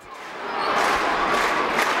 left.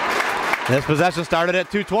 This possession started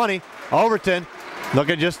at 2:20. Overton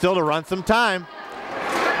looking just still to run some time.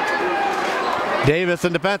 Davis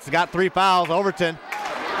in defense got 3 fouls. Overton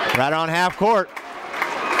right around half court.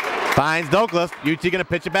 Finds Douglas. UT gonna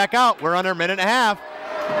pitch it back out. We're under a minute and a half.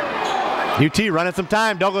 UT running some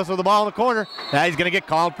time. Douglas with the ball in the corner. Now he's gonna get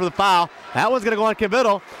called for the foul. That one's gonna go on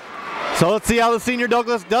Kvittel. So let's see how the senior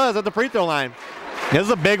Douglas does at the free throw line. This is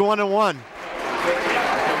a big 1-on-1.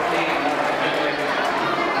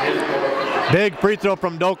 Big free throw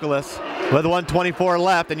from Douglas with 1:24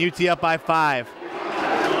 left, and UT up by 5.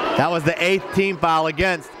 That was the 8th team foul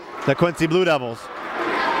against the Quincy Blue Devils.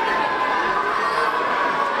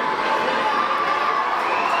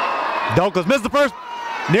 Douglas missed the first,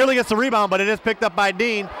 nearly gets the rebound, but it is picked up by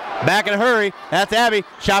Dean. Back in a hurry. That's Abby.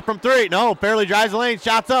 Shot from 3. No, Fairley drives the lane.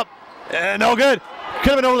 Shots up. No good. Could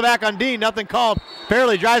have been over the back on Dean. Nothing called.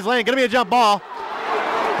 Fairley drives the lane. Going to be a jump ball.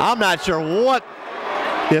 I'm not sure what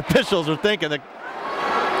the officials are thinking. The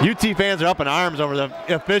UT fans are up in arms over the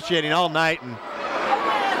officiating all night. And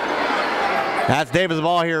that's Davis'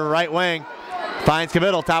 ball here, right wing. Finds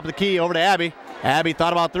Kvittel, top of the key, over to Abby. Abby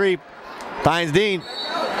thought about 3. Finds Dean.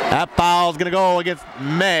 That foul's going to go against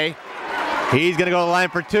May. He's going to go to the line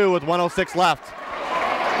for 2 with 1:06 left.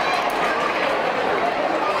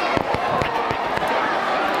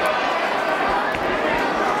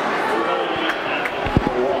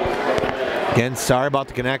 Again, sorry about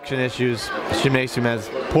the connection issues. Gymnasium has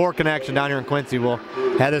poor connection down here in Quincy. We'll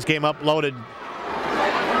have this game uploaded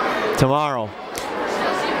tomorrow.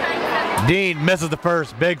 Dean misses the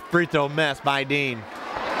first. Big free throw miss by Dean.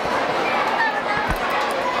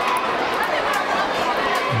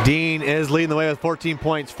 Dean is leading the way with 14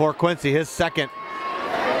 points for Quincy. His second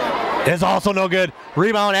is also no good.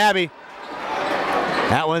 Rebound, Abby.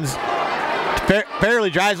 That one's fairly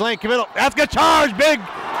drives lane. Committal. That's good charge. Big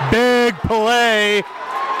play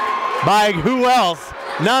by who else?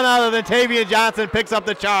 None other than Tavian Johnson picks up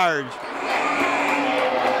the charge.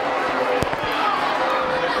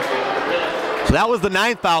 So that was the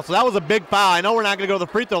 9th foul. So that was a big foul. I know we're not going to go to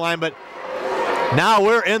the free throw line, but now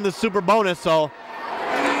we're in the super bonus. So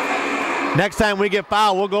next time we get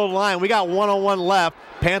fouled, we'll go to the line. We got 1:01 left.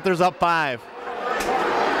 Panthers up 5.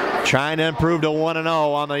 Trying to improve to 1-0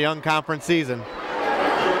 on the Young Conference season.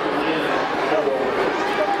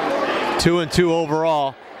 2-2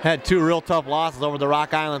 overall. Had 2 real tough losses over the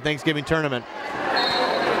Rock Island Thanksgiving tournament.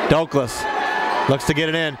 Douglas looks to get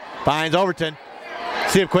it in. Finds Overton.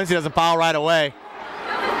 See if Quincy doesn't foul right away.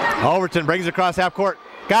 Overton brings it across half court.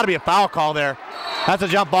 Got to be a foul call there. That's a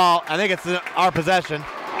jump ball. I think it's our possession.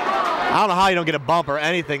 I don't know how you don't get a bump or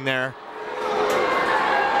anything there.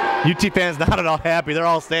 UT fans not at all happy. They're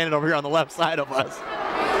all standing over here on the left side of us.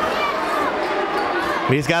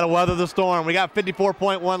 He's got to weather the storm. We got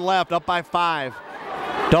 54.1 left, up by 5.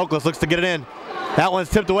 Douglas looks to get it in. That one's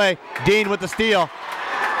tipped away. Dean with the steal.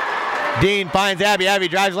 Dean finds Abby. Abby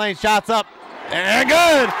drives lane, shots up, and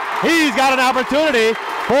good. He's got an opportunity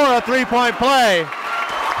for a 3-point play.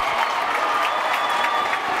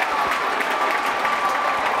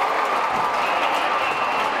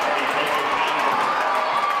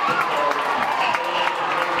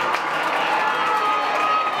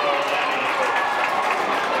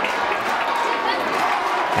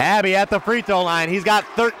 Abby at the free throw line. He's got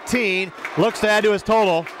 13. Looks to add to his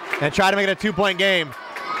total and try to make it a 2-point game.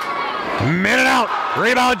 Minute out.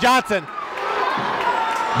 Rebound Johnson.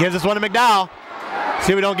 Gives this one to McDowell.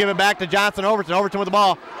 See if we don't give it back to Johnson. Overton. Overton with the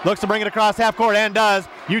ball. Looks to bring it across half court and does.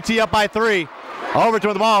 UT up by 3. Overton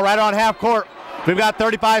with the ball right around half court. We've got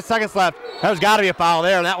 35 seconds left. There's got to be a foul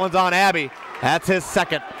there, and that one's on Abby. That's his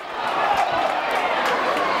second.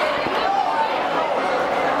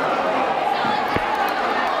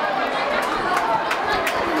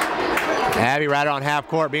 Abby right around half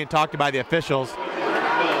court being talked to by the officials.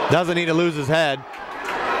 Doesn't need to lose his head.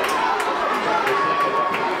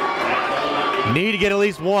 Need to get at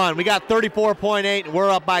least one. We got 34.8 and we're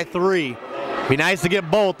up by 3. Be nice to get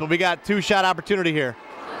both, but we got 2-shot opportunity here.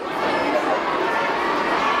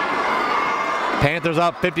 Panthers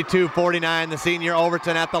up 52-49. The senior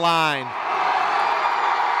Overton at the line.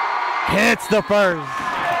 Hits the first.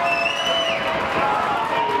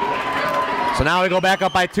 So now we go back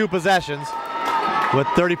up by 2 possessions with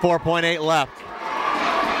 34.8 left.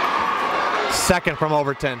 Second from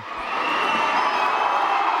Overton.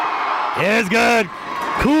 Is good.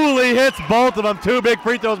 Cooley hits both of them. 2 big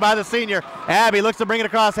free throws by the senior. Abby looks to bring it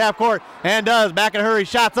across half court and does. Back in a hurry.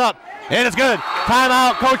 Shots up. And it's good.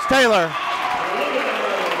 Timeout, Coach Taylor.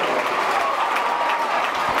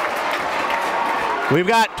 We've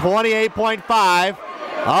got 28.5.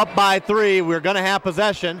 Up by 3. We're going to have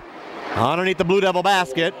possession underneath the Blue Devil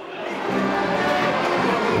basket.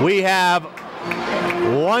 We have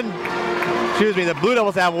the Blue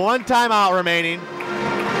Devils have 1 timeout remaining.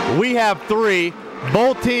 We have 3.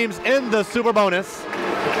 Both teams in the super bonus.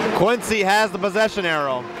 Quincy has the possession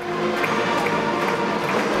arrow.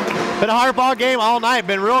 Been a hard ball game all night.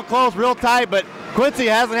 Been real close, real tight, but Quincy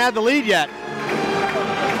hasn't had the lead yet.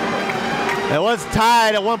 It was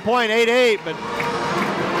tied at one point, 8-8, but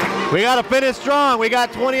we got to finish strong. We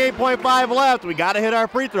got 28.5 left. We got to hit our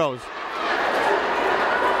free throws.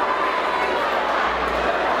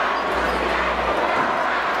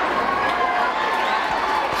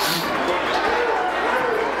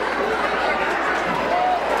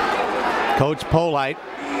 Coach Polite,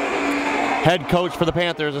 head coach for the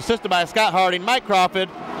Panthers, assisted by Scott Harding, Mike Crawford,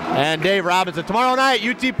 and Dave Robinson. Tomorrow night,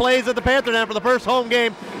 UT plays at the Panther Den for the first home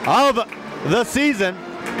game of the season.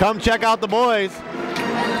 Come check out the boys.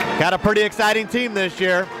 Got a pretty exciting team this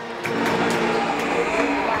year.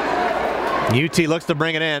 UT looks to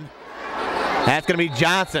bring it in. That's going to be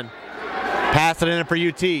Johnson. Pass it in for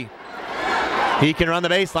UT. He can run the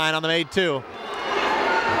baseline on the made 2.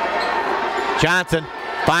 Johnson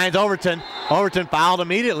finds Overton. Overton fouled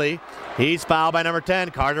immediately. He's fouled by number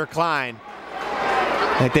 10, Carter Klein.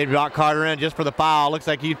 I think they brought Carter in just for the foul. Looks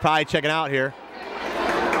like he's probably checking out here.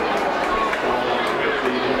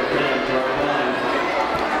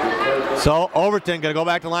 So Overton gonna go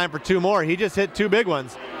back to the line for 2 more. He just hit 2 big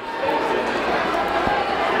ones.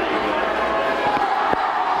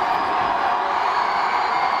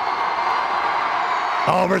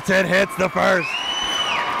 Overton hits the first.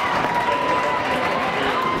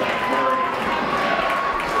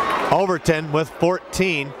 Overton with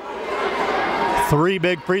 14. 3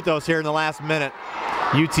 big free throws here in the last minute.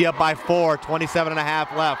 UT up by 4,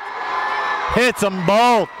 27.5 left. Hits them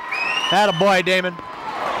both. Attaboy, Damon.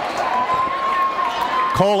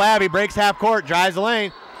 Cole Abbey breaks half court, drives the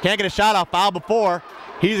lane. Can't get a shot off, foul before.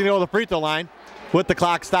 He's gonna go to the free throw line with the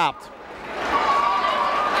clock stopped.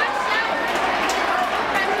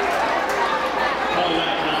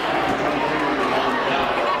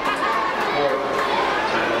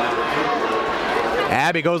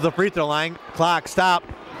 Abbey goes to the free throw line, clock stopped.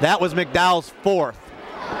 That was McDowell's 4th.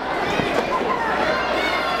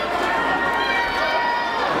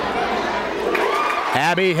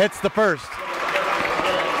 Abbey hits the first.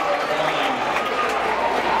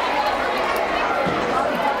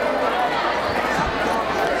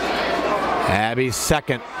 Abbey's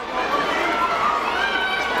second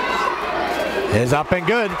is up and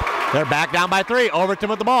good. They're back down by 3. Overton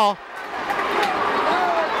with the ball.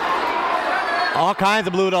 All kinds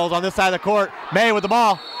of Blue Devils on this side of the court. May with the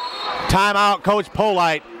ball. Timeout, Coach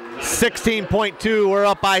Polite. 16.2, we're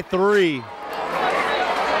up by 3.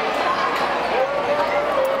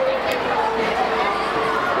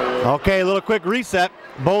 Okay, a little quick reset.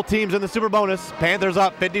 Both teams in the super bonus. Panthers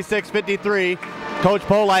up 56-53. Coach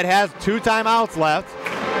Polite has 2 timeouts left.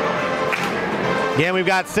 Again, we've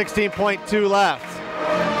got 16.2 left.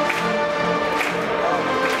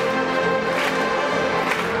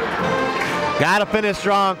 Got to finish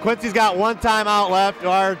strong. Quincy's got 1 timeout left,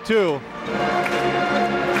 or 2.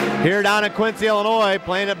 Here down in Quincy, Illinois,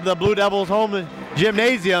 playing at the Blue Devils home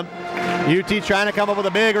gymnasium. UT trying to come up with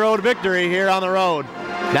a big road victory here on the road.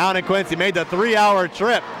 Down in Quincy, made the 3-hour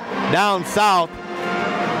trip down south.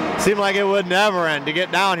 Seemed like it would never end to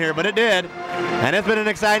get down here, but it did. And it's been an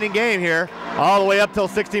exciting game here, all the way up till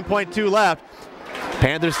 16.2 left.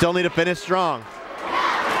 Panthers still need to finish strong.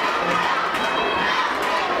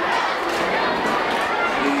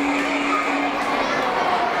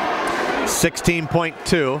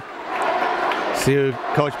 (16.2). See who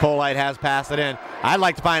Coach Polite has passed it in. I'd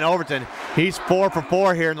like to find Overton. He's 4 for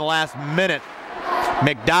 4 here in the last minute.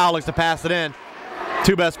 McDowell looks to pass it in.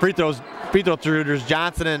 2 best free throw shooters,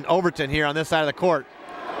 Johnson and Overton here on this side of the court.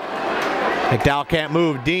 McDowell can't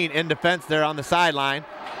move. Dean in defense there on the sideline.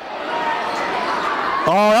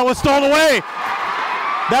 Oh, that was stolen away.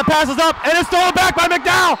 That passes up, and it's stolen back by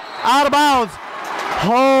McDowell. Out of bounds.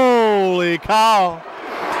 Holy cow.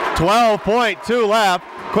 12.2 left.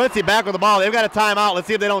 Quincy back with the ball. They've got a timeout. Let's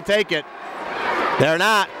see if they don't take it. They're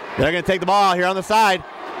not. They're going to take the ball here on the side.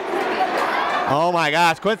 Oh my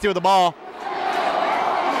gosh, Quincy with the ball.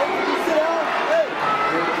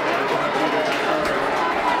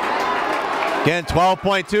 Again,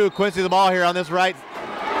 12.2. Quincy the ball here on this right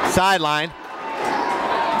sideline.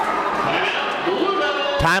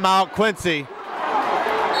 Timeout, Quincy.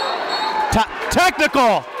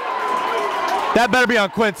 Technical. That better be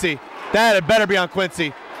on Quincy. That better be on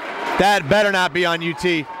Quincy. That better not be on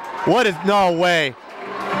UT. What is, no way.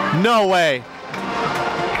 No way.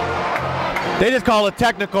 They just called a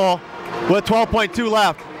technical with 12.2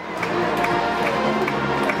 left.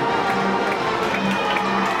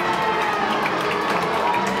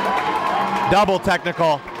 Double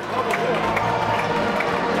technical.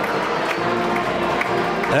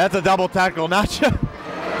 That's a double technical. Not just.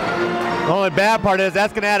 The only bad part is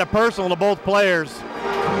that's going to add a personal to both players.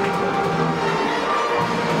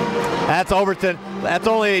 That's Overton. That's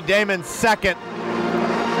only Damon's second.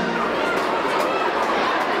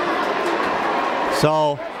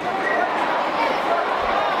 So.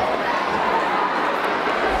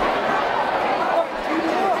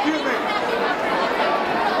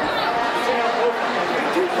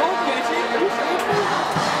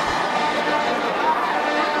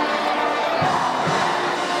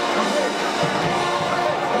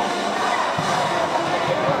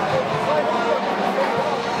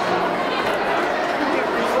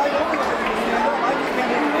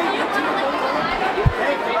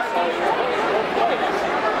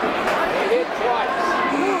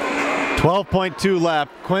 .2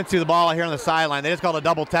 left. Quincy the ball here on the sideline. They just called a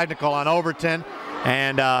double technical on Overton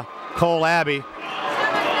and Cole Abbey.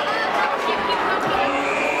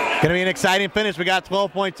 Going to be an exciting finish. We got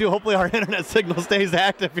 12.2. Hopefully our internet signal stays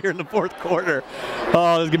active here in the fourth quarter.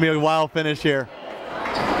 Oh, this is going to be a wild finish here.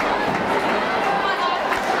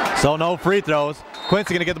 So no free throws.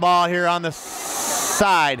 Quincy going to get the ball here on the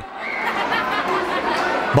side.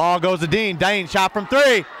 Ball goes to Dean. Dean shot from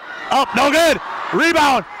 3. Up, no good.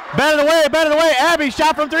 Rebound. Batted away. Abby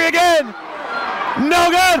shot from 3 again. No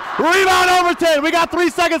good. Rebound Overton. We got 3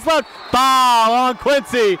 seconds left. Foul on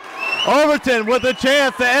Quincy. Overton with a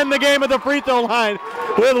chance to end the game at the free throw line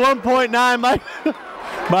with 1.9.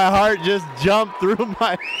 My heart just jumped through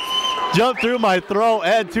my throat.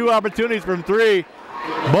 Had 2 opportunities from 3.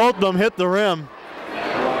 Both of them hit the rim.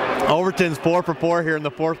 Overton's 4 for 4 here in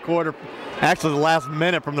the 4th quarter. Actually, the last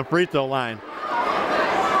minute from the free throw line.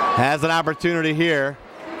 Has an opportunity here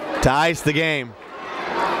to ice the game.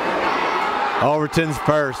 Overton's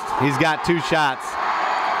first. He's got 2 shots.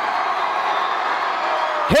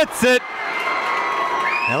 Hits it.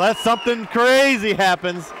 Unless something crazy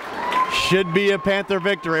happens, should be a Panther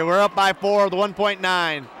victory. We're up by 4 with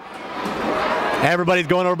 1.9. Everybody's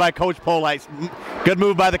going over by Coach Polite. Good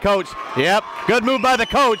move by the coach. Yep, good move by the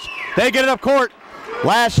coach. They get it up court.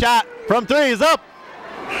 Last shot from 3 is up.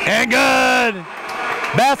 And good.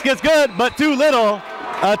 Basket's good, but too little,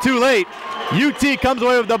 too late. UT comes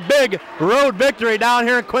away with a big road victory down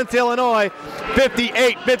here in Quincy, Illinois.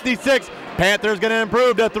 58-56. Panthers going to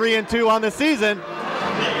improve to 3-2 on the season.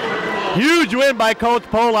 Huge win by Coach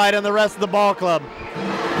Polite and the rest of the ball club.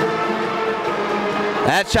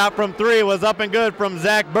 That shot from 3 was up and good from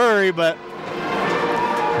Zach Burry, but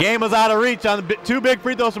game was out of reach on 2 big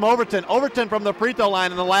free throws from Overton. Overton from the free throw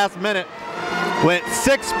line in the last minute went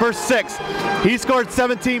 6 for 6. He scored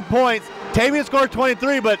 17 points. Tavian scored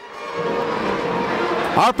 23, but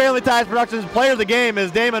our Family Ties Productions player of the game is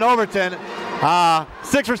Damon Overton.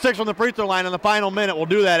 6 for 6 from the free throw line in the final minute. We'll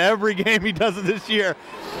do that every game he does it this year.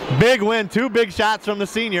 Big win, 2 big shots from the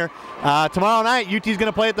senior. Tomorrow night, UT's going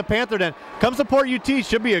to play at the Panther Den. Come support UT.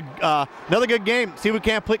 Should be another good game. See if we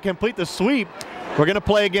can't complete the sweep. We're going to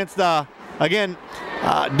play against,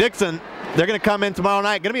 Dixon. They're going to come in tomorrow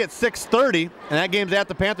night. Going to be at 6:30, and that game's at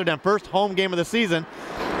the Panther Den. First home game of the season.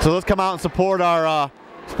 So let's come out and support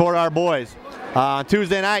our boys.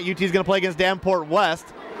 Tuesday night, UT's going to play against Davenport West.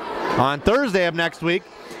 On Thursday of next week,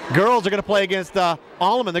 girls are going to play against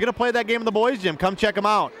Alleman. They're going to play that game in the boys' gym. Come check them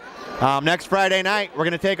out. Next Friday night, we're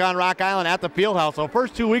going to take on Rock Island at the Fieldhouse. So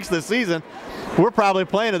first 2 weeks of the season, we're probably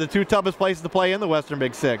playing at the 2 toughest places to play in the Western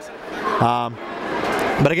Big Six.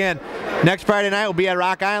 But again, next Friday night we'll be at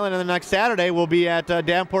Rock Island, and the next Saturday we'll be at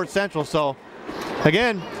Davenport Central. So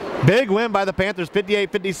again, big win by the Panthers,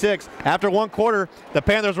 58-56. After 1 quarter, the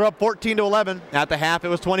Panthers were up 14-11. At the half, it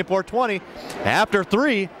was 24-20. After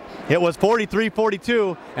 3, it was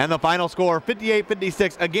 43-42, and the final score,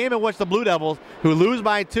 58-56. A game in which the Blue Devils, who lose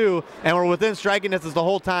by 2 and were within striking distance the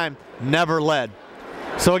whole time, never led.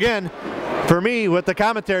 So again, for me, with the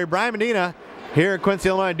commentary, Brian Medina here in Quincy,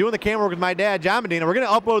 Illinois, doing the camera work with my dad, John Medina. We're going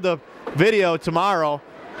to upload the video tomorrow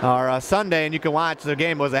or Sunday, and you can watch the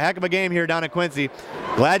game. It was a heck of a game here down in Quincy.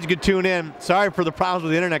 Glad you could tune in. Sorry for the problems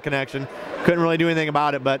with the internet connection. Couldn't really do anything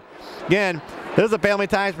about it. But again, this is the Family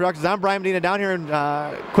Ties Productions. I'm Brian Medina down here in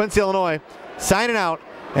Quincy, Illinois, signing out.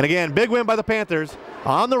 And again, big win by the Panthers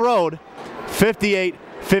on the road,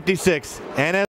 58-56. And